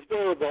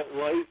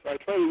life. I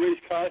try to raise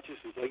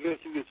consciousness. I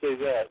guess you could say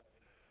that.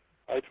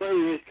 I try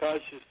to raise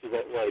consciousness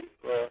about life.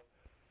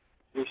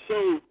 There's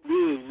so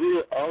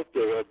really out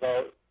there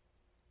about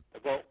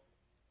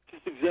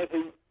just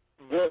exactly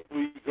what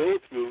we go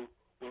through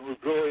when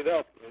we're growing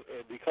up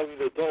and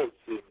becoming adults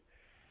and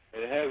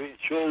having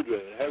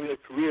children and having a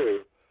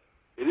career.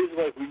 It isn't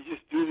like we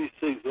just do these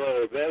things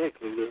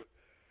automatically.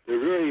 They're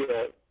very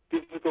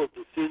difficult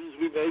decisions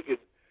we make and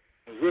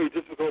very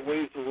difficult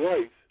ways of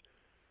life.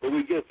 But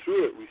we get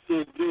through it. We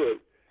still do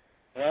it.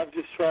 And I'm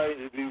just trying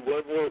to be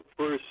one more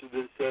person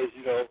that says,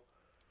 you know,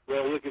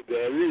 well, look at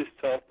that. It is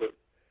tough, but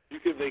you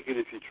can make it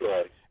if you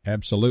try.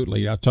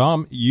 Absolutely.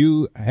 Tom,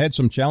 you had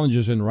some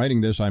challenges in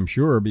writing this, I'm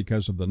sure,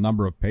 because of the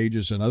number of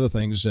pages and other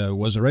things.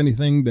 Was there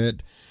anything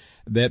that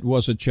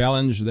was a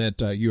challenge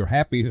that you're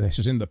happy this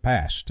is in the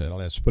past?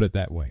 Let's put it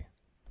that way.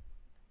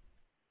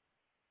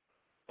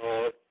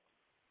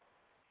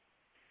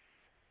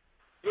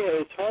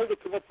 Yeah, it's hard to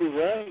come up with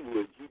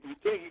language. You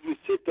think you could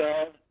sit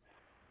down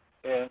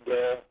and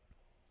there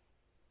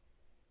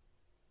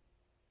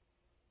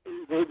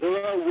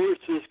are words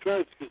to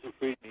describe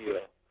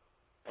schizophrenia.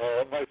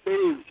 My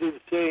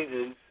favorite saying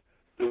is,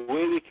 the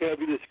way that can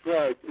be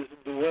described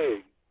isn't the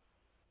way.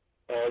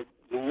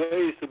 The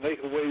way is to make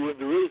a way when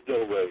there is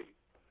no way.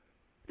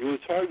 It was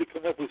hard to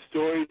come up with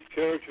stories,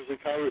 characters, and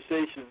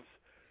conversations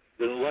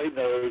that enlighten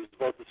others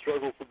about the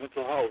struggle for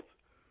mental health.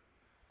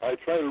 I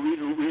try to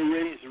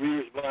rearrange the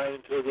reader's mind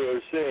until they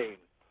are sane.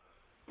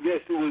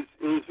 Yes, it was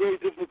very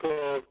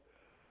difficult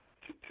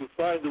to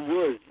find the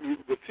words.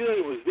 The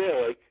feeling was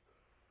there, like,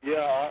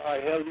 yeah, I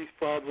have these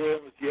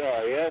problems. Yeah,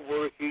 I am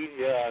working.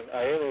 Yeah,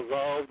 I am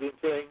involved in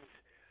things.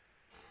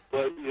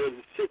 But you know,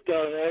 to sit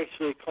down and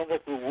actually come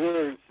up with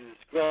words to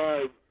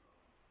describe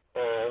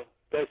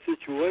that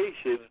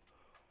situation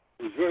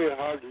was very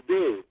hard to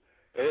do,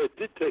 and it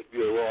did take me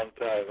a long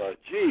time. I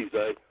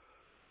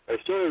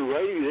started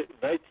writing it in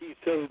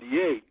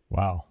 1978.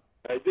 Wow.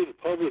 I didn't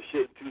publish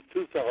it in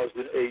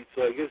 2008,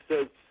 so I guess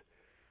that's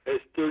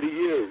 30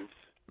 years.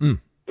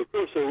 Of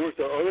course, I worked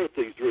on other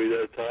things during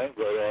that time,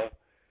 but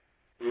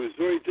it was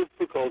very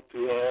difficult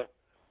to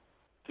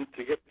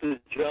get the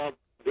job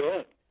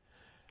done.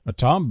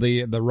 Tom,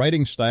 the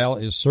writing style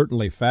is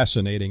certainly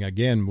fascinating.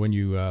 Again, when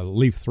you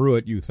leaf through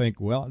it, you think,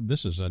 well,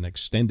 this is an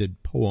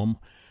extended poem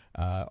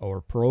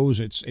or prose.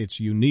 It's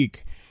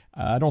unique.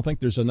 I don't think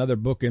there's another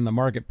book in the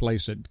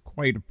marketplace that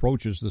quite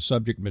approaches the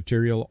subject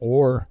material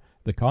or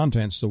the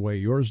contents the way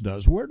yours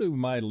does. Where do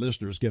my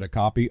listeners get a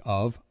copy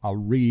of A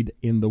Reed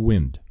in the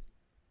Wind?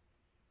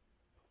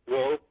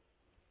 Well,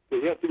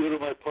 they have to go to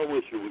my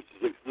publisher, which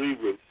is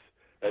Xlibris.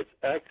 That's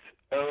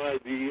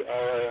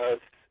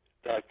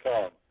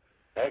XLIBRIS.com.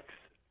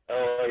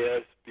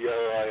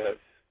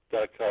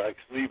 XLISBRIS.com.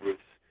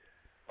 Xlibris.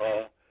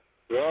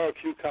 There are a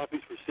few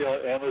copies for sale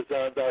at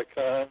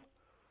Amazon.com.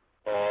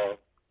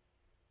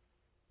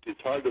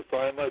 It's hard to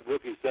find my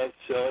book. It's not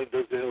selling. It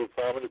doesn't have a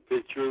prominent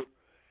picture.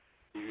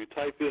 If you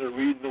type in A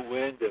Reed in the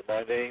Wind and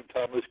my name,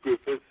 Thomas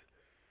Griffith,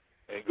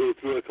 and go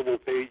through a couple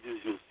of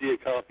pages, you'll see a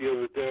copy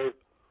of it there.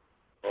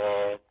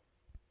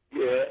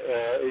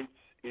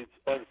 It's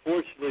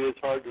unfortunately it's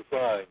hard to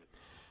find.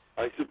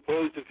 I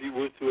suppose if you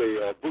went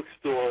to a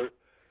bookstore,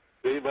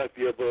 they might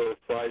be able to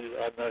find it.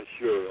 I'm not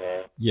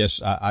sure.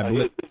 Yes, I believe.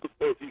 I had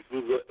difficulties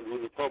with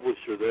the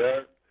publisher. They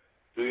aren't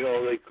doing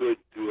all they could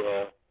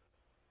to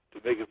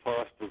make it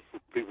possible for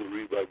people to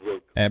read my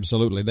book.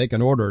 Absolutely, they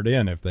can order it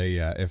in if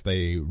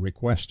they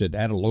request it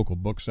at a local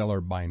bookseller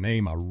by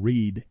name, A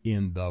Reed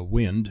in the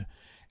Wind,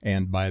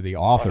 and by the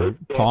author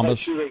Thomas. I'm not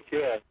sure they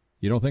can.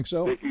 You don't think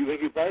so? They can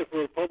buy it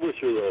from a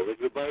publisher though. They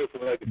can buy it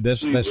from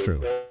That's true.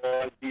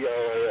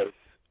 DRIS.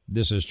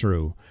 This is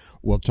true.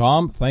 Well,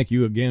 Tom, thank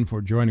you again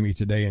for joining me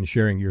today and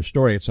sharing your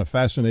story. It's a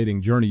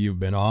fascinating journey you've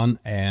been on,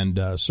 and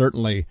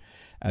certainly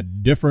a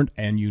different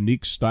and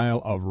unique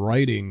style of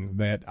writing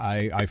that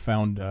I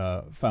found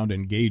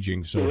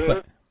engaging.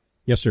 So,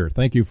 yes, sir.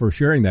 Thank you for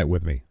sharing that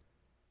with me.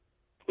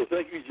 Well,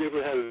 thank you, Jay,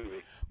 for having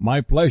me.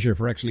 My pleasure.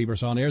 For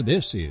Xlibris On Air,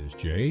 this is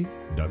J.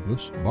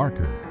 Douglas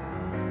Barker.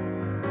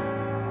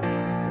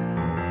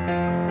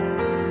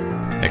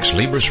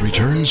 Xlibris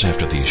returns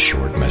after these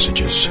short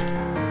messages.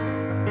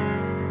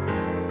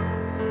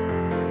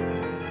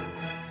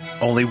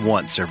 Only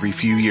once every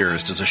few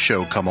years does a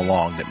show come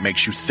along that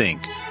makes you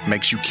think,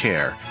 makes you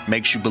care,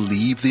 makes you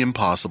believe the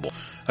impossible.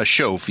 A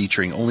show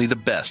featuring only the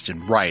best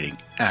in writing,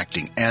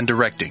 acting, and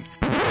directing.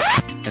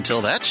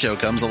 Until that show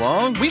comes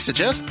along, we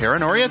suggest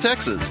Paranoia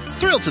Texas.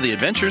 Thrilled to the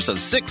adventures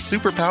of 6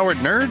 superpowered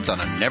nerds on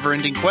a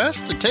never-ending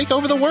quest to take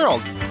over the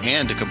world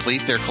and to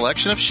complete their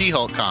collection of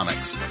She-Hulk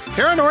comics.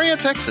 Paranoia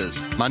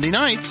Texas, Monday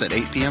nights at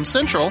 8 p.m.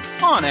 Central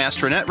on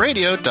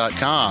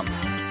AstronetRadio.com.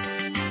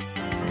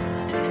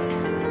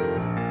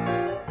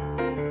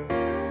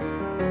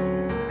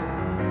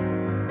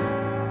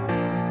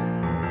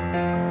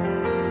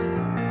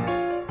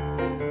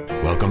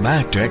 Welcome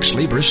back to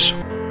Xlibris.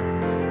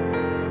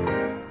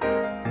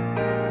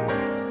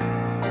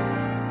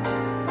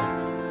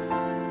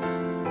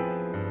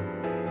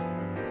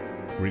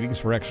 Greetings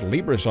for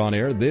Xlibris on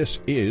air. This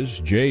is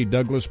J.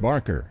 Douglas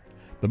Barker.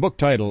 The book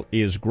title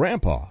is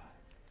Grandpa,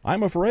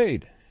 I'm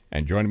Afraid.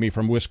 And joining me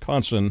from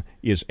Wisconsin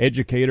is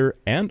educator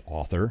and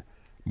author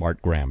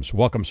Mart Grams.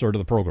 Welcome, sir, to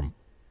the program.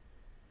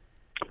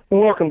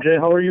 Welcome, Jay.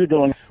 How are you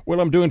doing? Well,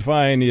 I'm doing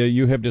fine.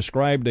 You have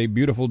described a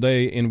beautiful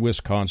day in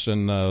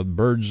Wisconsin.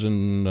 Birds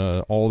and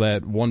all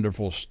that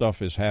wonderful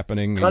stuff is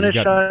happening. Sun is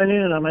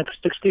shining, and I'm at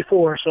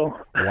 64, so...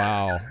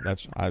 Wow.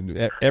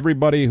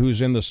 Everybody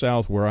who's in the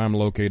South where I'm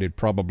located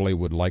probably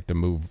would like to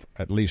move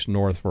at least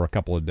north for a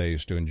couple of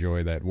days to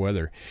enjoy that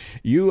weather.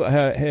 You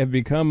have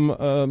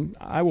become,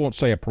 I won't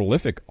say a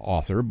prolific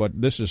author,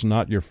 but this is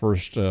not your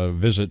first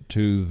visit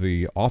to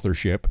the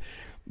authorship.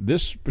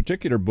 This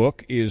particular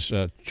book is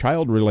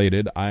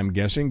child-related, I'm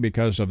guessing,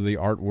 because of the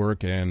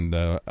artwork and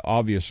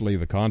obviously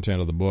the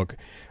content of the book.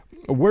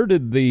 Where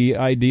did the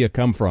idea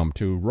come from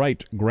to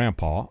write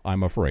Grandpa,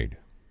 I'm Afraid?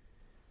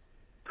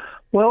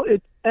 Well,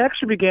 it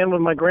actually began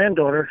with my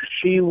granddaughter.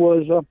 She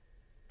was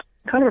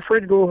kind of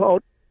afraid to go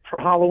out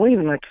for Halloween,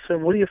 and I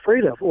said, what are you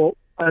afraid of? Well,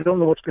 I don't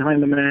know what's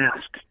behind the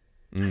mask.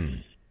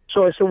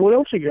 So I said, what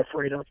else are you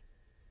afraid of?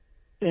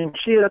 And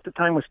she, at the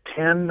time, was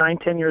 10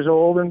 years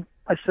old, and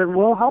I said,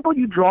 well, how about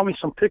you draw me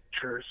some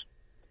pictures?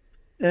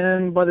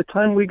 And by the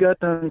time we got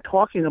done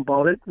talking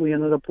about it, we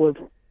ended up with,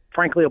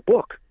 frankly, a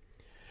book.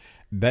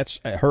 That's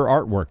her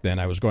artwork, then.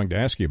 I was going to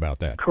ask you about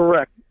that.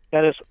 Correct.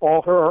 That is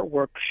all her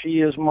artwork.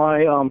 She is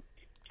my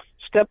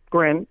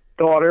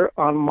step-granddaughter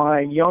on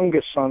my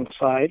youngest son's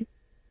side.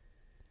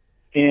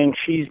 And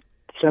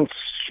since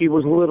she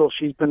was little,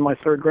 she's been my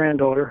third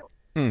granddaughter.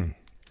 The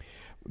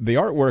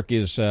artwork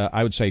is,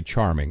 I would say,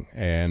 charming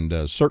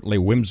and certainly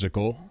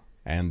whimsical.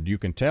 And you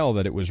can tell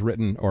that it was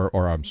written,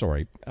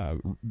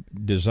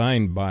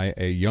 designed by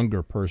a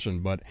younger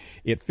person, but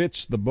it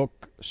fits the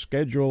book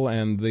schedule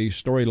and the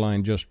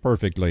storyline just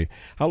perfectly.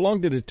 How long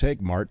did it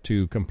take, Mart,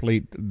 to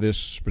complete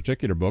this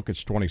particular book?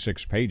 It's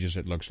 26 pages,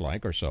 it looks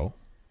like, or so.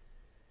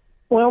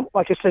 Well,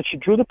 like I said, she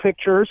drew the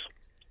pictures,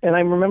 and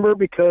I remember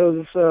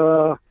because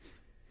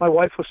my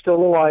wife was still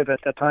alive at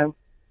that time,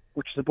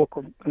 which is a book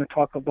we're going to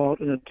talk about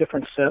in a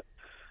different set.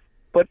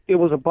 But it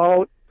was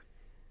about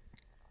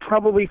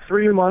probably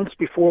 3 months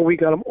before we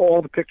got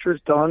all the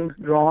pictures done,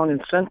 drawn,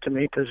 and sent to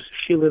me, because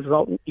she lives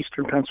out in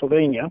eastern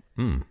Pennsylvania.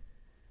 And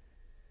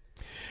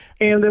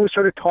then we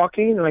started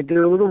talking, and I did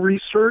a little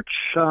research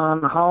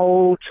on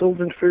how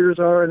children's fears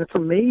are, and it's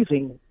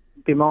amazing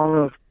the amount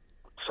of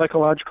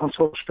psychological and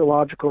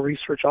sociological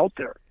research out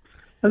there.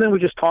 And then we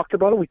just talked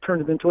about it. We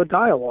turned it into a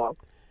dialogue.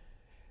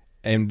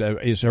 And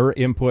is her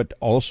input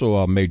also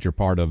a major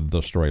part of the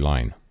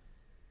storyline?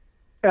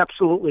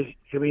 Absolutely.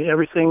 I mean,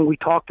 everything we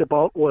talked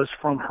about was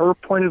from her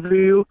point of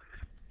view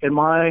and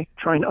my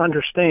trying to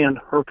understand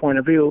her point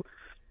of view.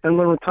 And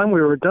by the time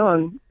we were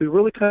done, we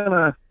really kind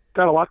of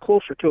got a lot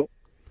closer to it.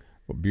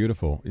 Well,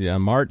 beautiful. Yeah,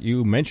 Mart,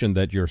 you mentioned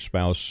that your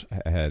spouse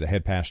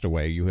had passed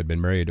away. You had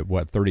been married,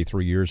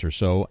 33 years or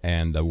so,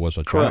 and was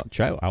a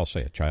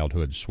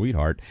childhood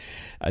sweetheart.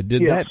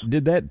 Yes.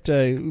 Did that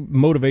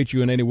motivate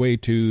you in any way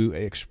to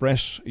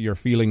express your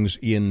feelings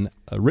in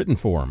written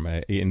form,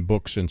 in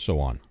books and so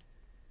on?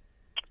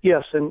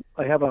 Yes, and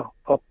I have a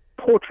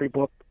poetry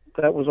book.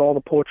 That was all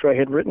the poetry I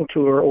had written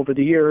to her over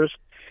the years.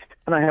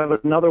 And I have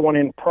another one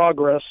in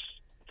progress.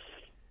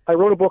 I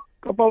wrote a book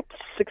about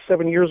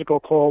 6-7 years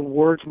ago called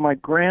Words My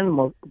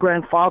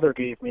Grandfather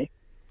Gave Me.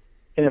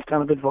 And it's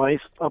kind of advice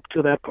up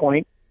to that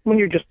point when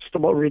you're just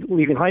about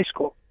leaving high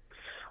school.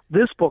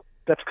 This book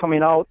that's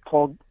coming out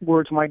called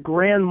Words My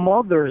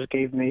Grandmothers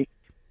Gave Me,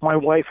 my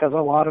wife has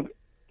a lot of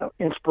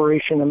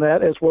inspiration in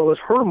that, as well as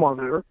her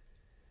mother,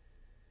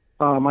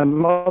 my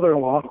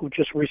mother-in-law, who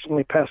just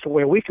recently passed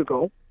away a week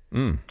ago,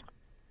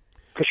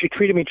 because she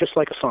treated me just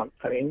like a son.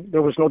 I mean,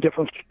 there was no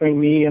difference between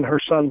me and her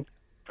son.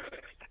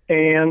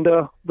 And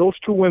those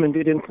two women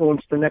did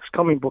influence the next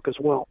coming book as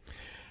well.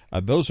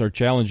 Those are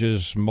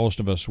challenges most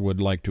of us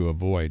would like to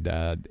avoid.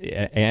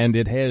 And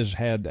it has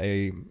had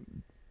a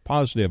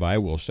positive, I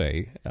will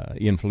say,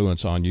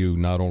 influence on you,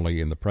 not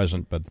only in the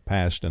present, but the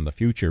past and the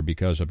future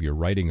because of your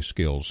writing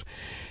skills.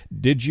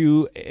 Did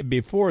you,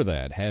 before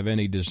that, have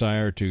any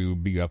desire to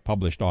be a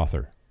published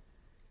author?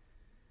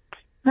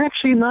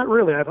 Actually, not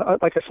really.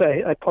 Like I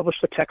say, I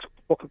published a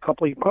textbook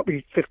probably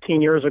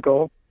 15 years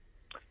ago,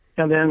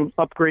 and then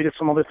upgraded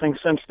some other things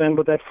since then.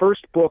 But that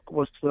first book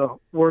was the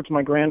words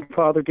my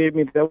grandfather gave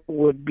me that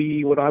would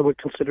be what I would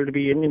consider to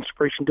be an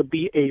inspiration to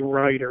be a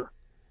writer.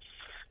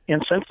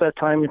 And since that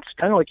time, it's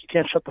kind of like you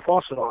can't shut the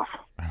faucet off.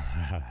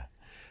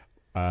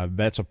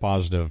 That's a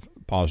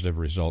positive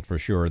result for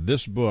sure.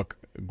 This book,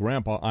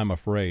 Grandpa, I'm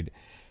Afraid.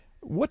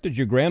 What did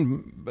your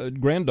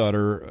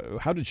granddaughter,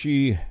 how did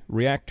she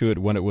react to it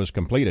when it was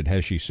completed?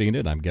 Has she seen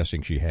it? I'm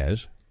guessing she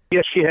has.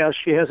 Yes, she has.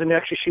 She has. And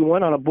actually, she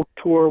went on a book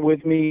tour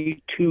with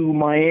me to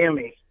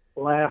Miami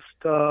last,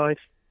 I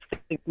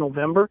think,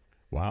 November.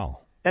 Wow.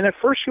 And at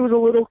first, she was a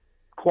little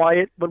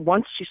quiet, but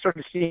once she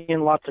started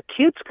seeing lots of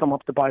kids come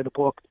up to buy the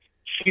book,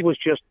 she was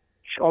just,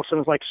 all of a sudden,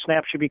 it was like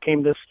snap, she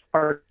became this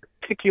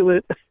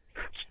articulate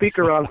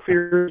speaker on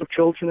fears of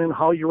children and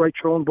how you write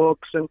your own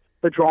books and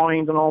the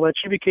drawings and all that.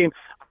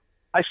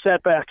 I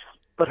sat back,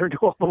 let her do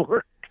all the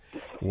work.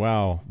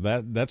 Wow,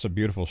 that's a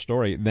beautiful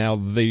story. Now,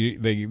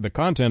 the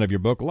content of your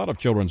book, a lot of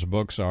children's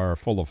books are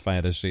full of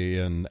fantasy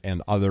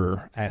and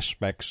other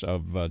aspects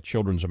of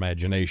children's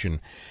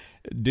imagination.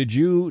 Did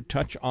you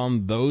touch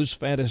on those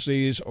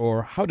fantasies,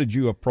 or how did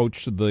you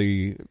approach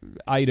the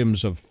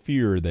items of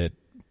fear that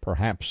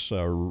perhaps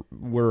were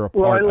a part of that?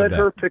 Well, I let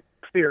her pick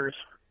fears.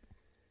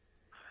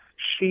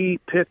 She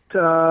picked,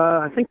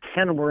 I think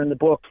 10 were in the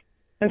book.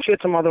 And she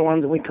had some other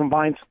ones, and we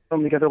combined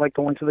them together, like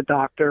going to the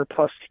doctor,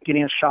 plus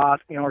getting a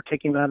shot, or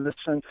taking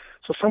medicine.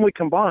 So some we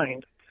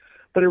combined.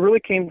 But it really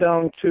came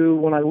down to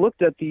when I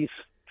looked at these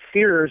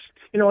fears,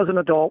 as an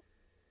adult,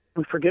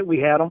 we forget we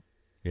had them.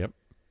 Yep.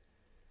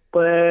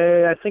 But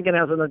I think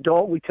as an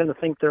adult, we tend to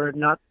think they're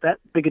not that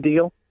big a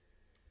deal.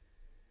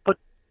 But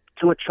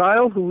to a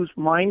child whose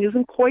mind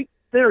isn't quite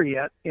there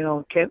yet,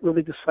 can't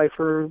really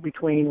decipher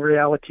between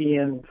reality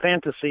and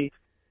fantasy,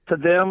 to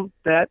them,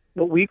 that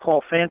what we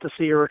call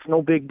fantasy, or it's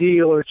no big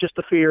deal, or it's just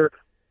a fear,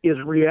 is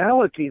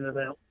reality to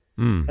them.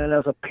 And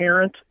as a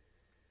parent,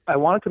 I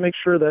wanted to make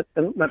sure that,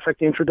 and matter of fact,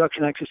 the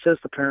introduction actually says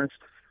to parents,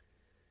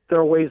 there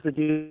are ways to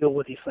deal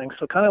with these things.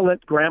 So kind of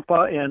let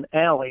Grandpa and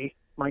Allie,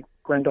 my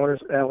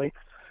granddaughter's Allie,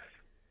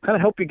 kind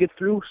of help you get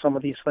through some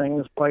of these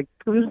things by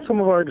using some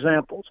of our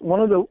examples. One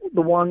of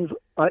the ones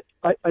I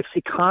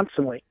see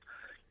constantly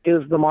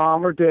is the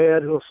mom or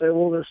dad who will say,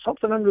 well, there's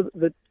something under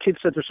the kid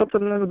said, there's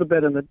something under the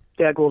bed, and the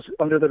dad goes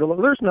under there,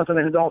 there's nothing,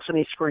 and all of a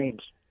sudden he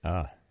screams.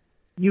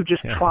 You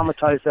just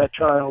traumatize that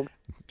child.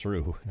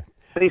 True.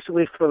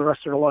 Basically for the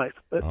rest of their life.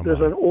 There's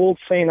my. an old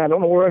saying, I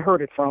don't know where I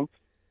heard it from.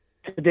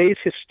 Today's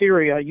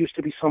hysteria used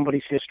to be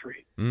somebody's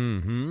history.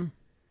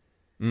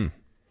 Mm-hmm.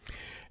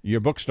 Your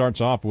book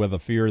starts off with a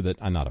fear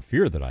that, not a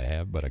fear that I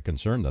have, but a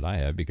concern that I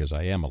have, because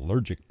I am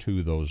allergic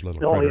to those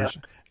little critters,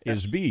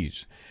 is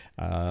bees.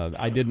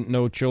 I didn't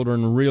know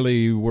children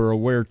really were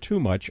aware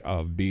too much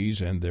of bees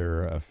and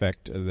their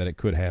effect that it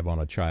could have on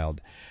a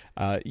child.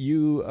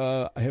 You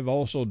have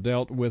also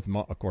dealt with,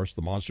 of course,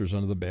 the monsters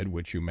under the bed,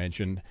 which you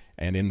mentioned,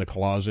 and in the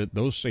closet.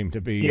 Those seem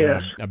to be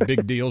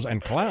big deals.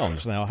 And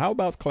clowns. Now, how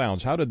about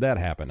clowns? How did that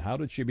happen? How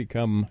did she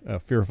become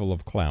fearful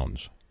of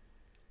clowns?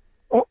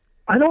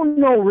 I don't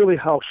know really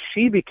how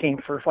she became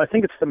fearful. I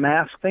think it's the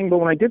mask thing, but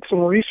when I did some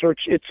research,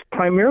 it's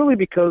primarily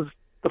because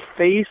the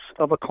face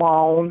of a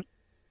clown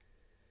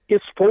is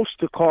supposed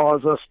to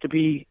cause us to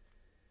be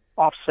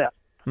offset.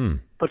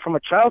 But from a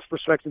child's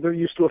perspective, they're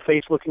used to a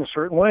face looking a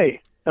certain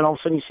way, and all of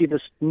a sudden you see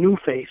this new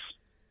face.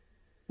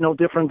 No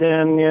different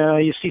than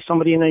you see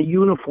somebody in a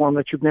uniform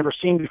that you've never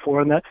seen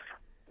before, and that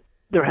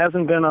there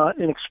hasn't been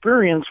an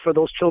experience for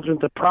those children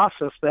to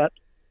process that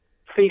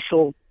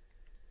facial,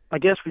 I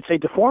guess we'd say,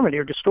 deformity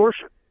or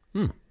distortion.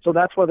 So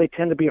that's why they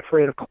tend to be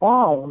afraid of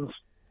clowns,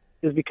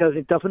 is because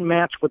it doesn't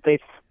match what they,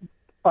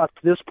 up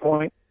to this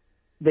point,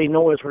 they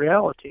know as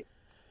reality.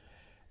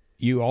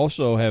 You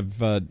also have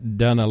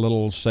done a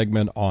little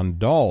segment on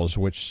dolls,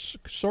 which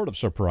sort of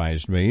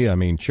surprised me. I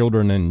mean,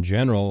 children in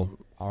general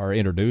are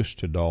introduced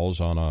to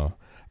dolls on a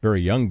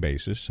very young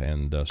basis,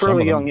 and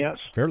fairly young, yes,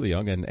 fairly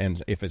young.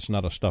 And if it's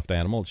not a stuffed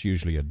animal, it's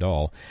usually a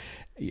doll.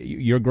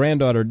 Your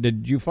granddaughter,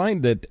 did you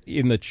find that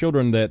in the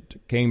children that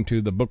came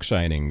to the book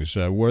signings,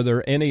 were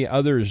there any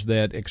others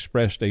that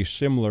expressed a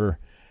similar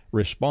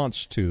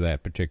response to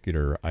that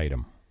particular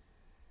item?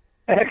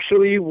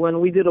 Actually,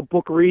 when we did a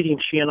book reading,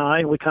 she and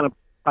I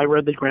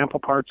read the grandpa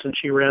parts and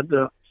she read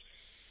the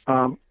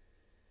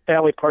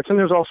Allie parts. And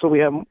there's also, we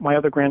have my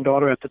other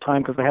granddaughter at the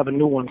time, because I have a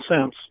new one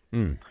since.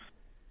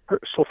 Her,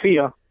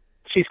 Sophia,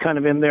 she's kind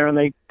of in there, and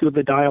they do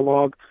the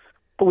dialogue.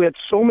 But we had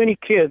so many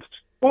kids.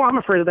 Oh, I'm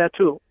afraid of that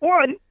too.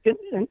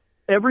 In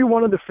every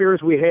one of the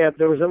fears we had,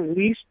 there was at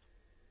least,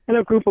 in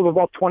a group of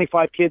about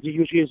 25 kids, it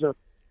usually is a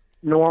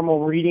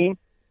normal reading,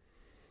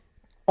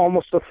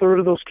 almost a third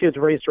of those kids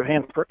raised their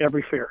hand for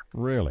every fear.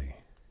 Really?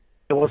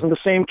 It wasn't the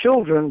same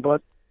children,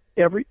 but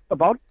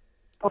about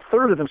a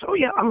third of them said, oh,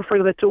 yeah, I'm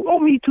afraid of that too. Oh,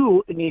 me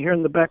too. And you hear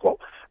in the back,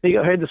 well, I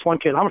had this one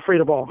kid, I'm afraid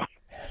of all.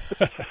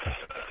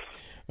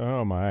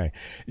 Oh, my.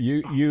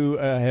 You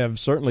have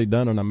certainly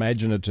done an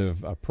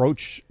imaginative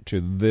approach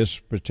to this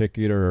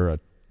particular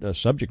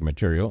subject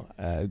material.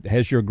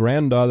 Has your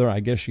granddaughter, I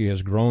guess she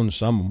has grown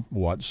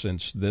somewhat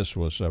since this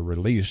was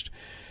released.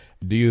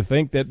 Do you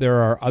think that there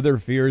are other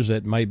fears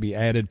that might be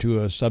added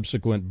to a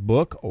subsequent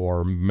book,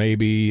 or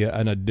maybe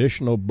an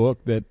additional book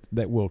that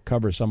will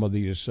cover some of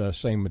these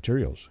same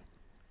materials?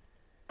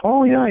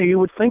 Oh, yeah, you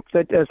would think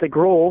that as they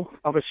grow,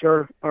 obviously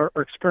our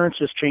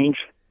experiences change.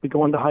 We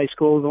go into high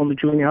school, we go into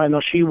junior high. Now,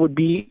 she would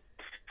be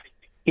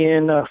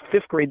in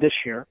 5th grade this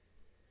year,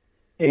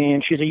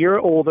 and she's a year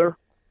older,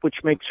 which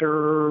makes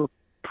her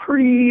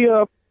pretty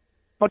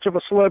much of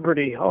a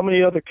celebrity. How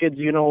many other kids,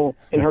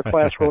 in her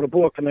class wrote a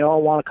book, and they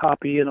all want a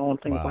copy,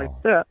 and things like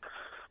that.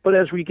 But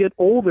as we get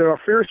older, our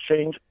fears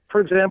change.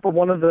 For example,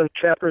 one of the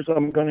chapters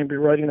I'm going to be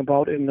writing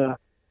about in the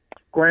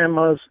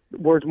Grandma's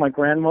Words My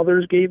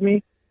Grandmothers Gave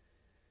Me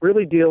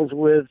really deals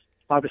with,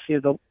 obviously,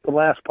 the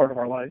last part of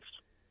our lives,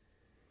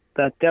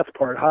 that death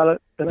part.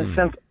 In a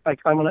sense,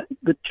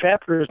 the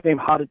chapter is named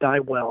How to Die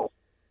Well.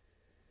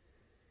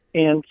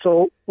 And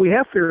so we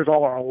have fears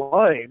all our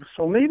lives.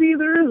 So maybe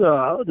there is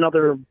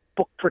another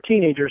book for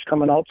teenagers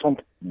coming out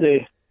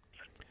someday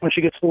when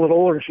she gets a little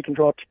older and she can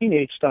draw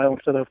teenage style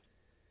instead of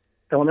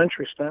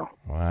elementary style.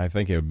 Well, I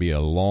think it would be a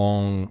a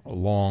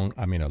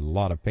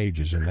lot of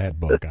pages in that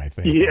book, I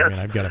think. Yeah.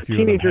 I've got a few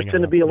Teenagers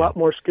tend to be a lot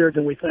more scared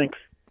than we think.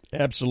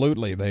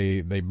 Absolutely.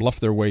 They bluff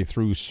their way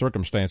through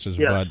circumstances,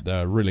 yes,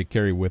 but really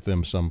carry with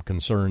them some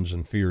concerns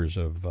and fears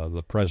of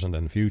the present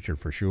and future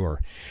for sure.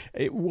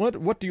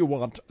 What do you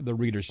want the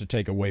readers to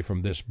take away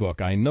from this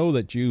book? I know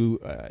that you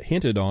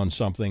hinted on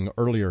something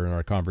earlier in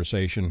our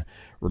conversation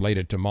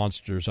related to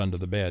monsters under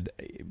the bed.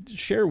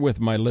 Share with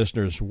my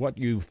listeners what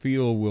you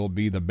feel will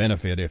be the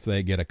benefit if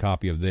they get a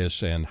copy of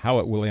this and how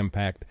it will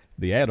impact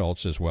the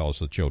adults as well as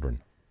the children.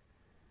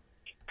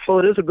 So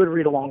it is a good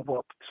read-along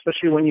book,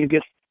 especially when you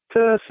get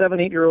to 7,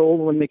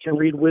 8-year-old when they can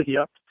read with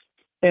you.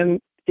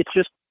 And it's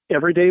just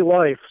everyday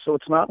life. So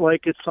it's not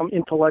like it's some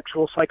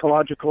intellectual,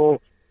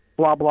 psychological,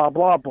 blah, blah,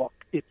 blah book.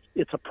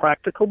 It's a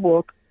practical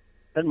book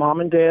that mom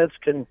and dads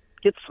can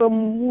get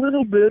some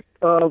little bit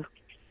of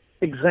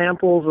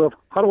examples of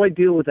how do I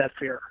deal with that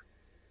fear?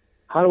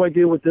 How do I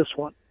deal with this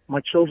one?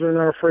 My children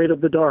are afraid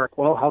of the dark.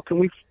 Well, how can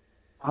we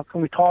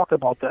talk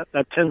about that?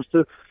 That tends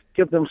to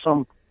give them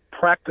some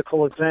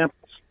practical examples.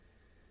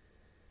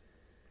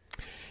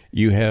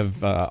 You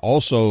have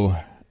also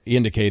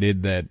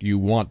indicated that you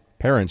want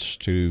parents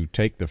to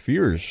take the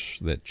fears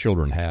that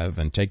children have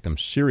and take them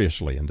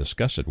seriously and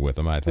discuss it with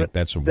them. I think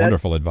that's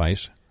wonderful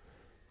advice.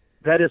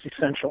 That is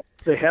essential.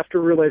 They have to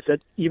realize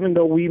that even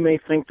though we may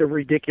think they're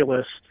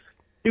ridiculous,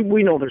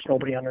 we know there's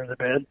nobody under the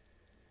bed.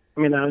 I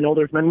mean, I know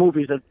there's been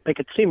movies that make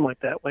it seem like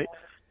that way.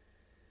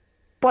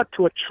 But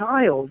to a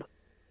child,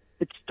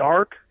 it's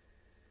dark.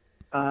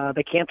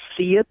 They can't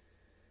see it.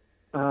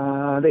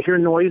 They hear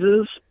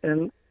noises,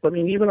 and I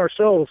mean, even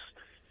ourselves,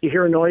 you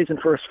hear a noise, and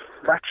for a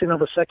fraction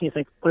of a second, you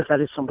think, what if that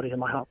is somebody in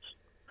my house?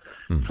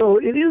 So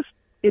it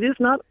is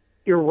not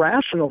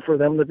irrational for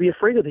them to be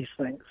afraid of these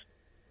things.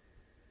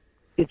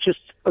 It's just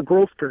a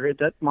growth period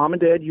that mom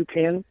and dad, you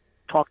can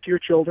talk to your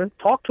children,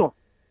 talk to them,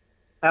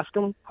 ask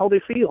them how they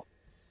feel.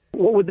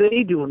 What would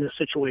they do in this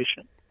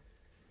situation?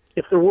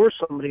 If there were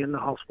somebody in the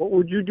house, what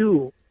would you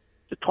do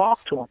to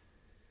talk to them?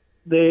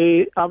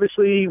 They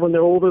obviously, when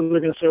they're older,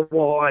 they're going to say,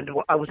 well,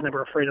 I was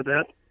never afraid of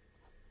that.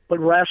 But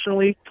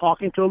rationally,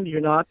 talking to them,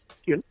 you're not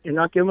going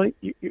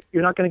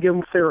to give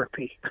them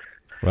therapy.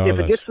 Well, if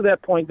it gets to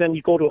that point, then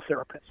you go to a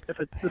therapist. If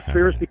the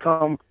fears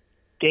become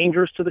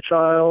dangerous to the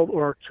child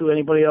or to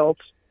anybody else,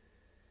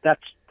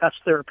 that's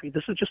therapy.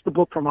 This is just a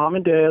book for mom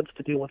and dads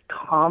to deal with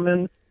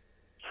common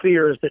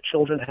fears that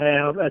children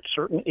have at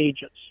certain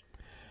ages.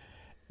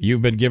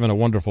 You've been given a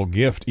wonderful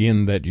gift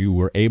in that you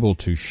were able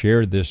to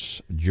share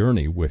this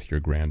journey with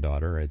your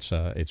granddaughter.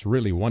 It's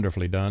really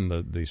wonderfully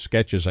done. The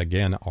sketches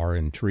again are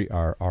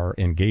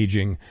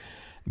engaging.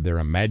 They're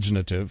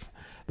imaginative.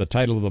 The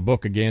title of the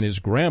book again is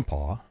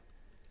Grandpa,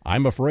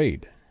 I'm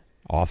Afraid.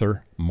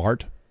 Author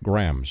Mart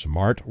Grams.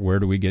 Mart, where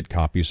do we get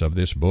copies of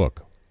this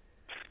book?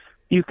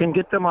 You can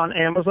get them on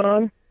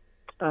Amazon.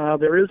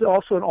 There is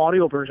also an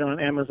audio version on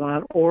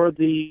Amazon or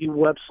the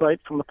website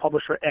from the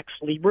publisher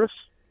Xlibris.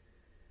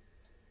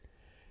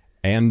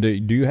 And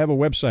do you have a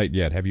website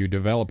yet? Have you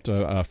developed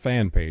a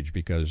fan page?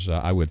 Because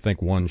I would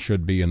think one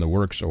should be in the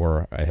works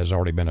or has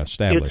already been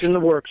established. It's in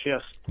the works,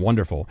 yes.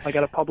 Wonderful. I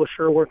got a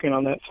publisher working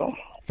on that, so.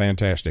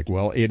 Fantastic.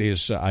 Well, it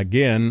is,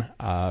 again,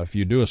 if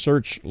you do a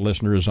search,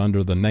 listeners,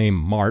 under the name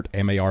Mart,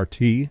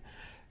 M-A-R-T,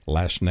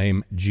 last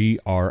name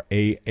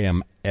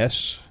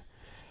G-R-A-M-S,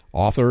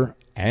 author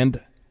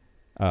and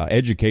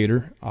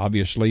educator,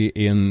 obviously,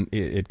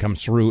 it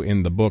comes through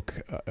in the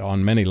book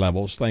on many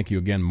levels. Thank you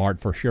again, Mart,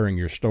 for sharing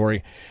your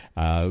story.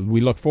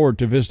 We look forward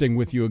to visiting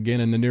with you again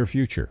in the near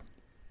future.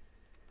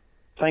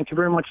 Thank you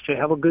very much, Jay.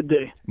 Have a good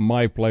day.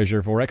 My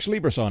pleasure. For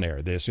Xlibris On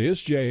Air, this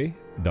is J.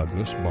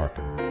 Douglas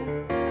Barker.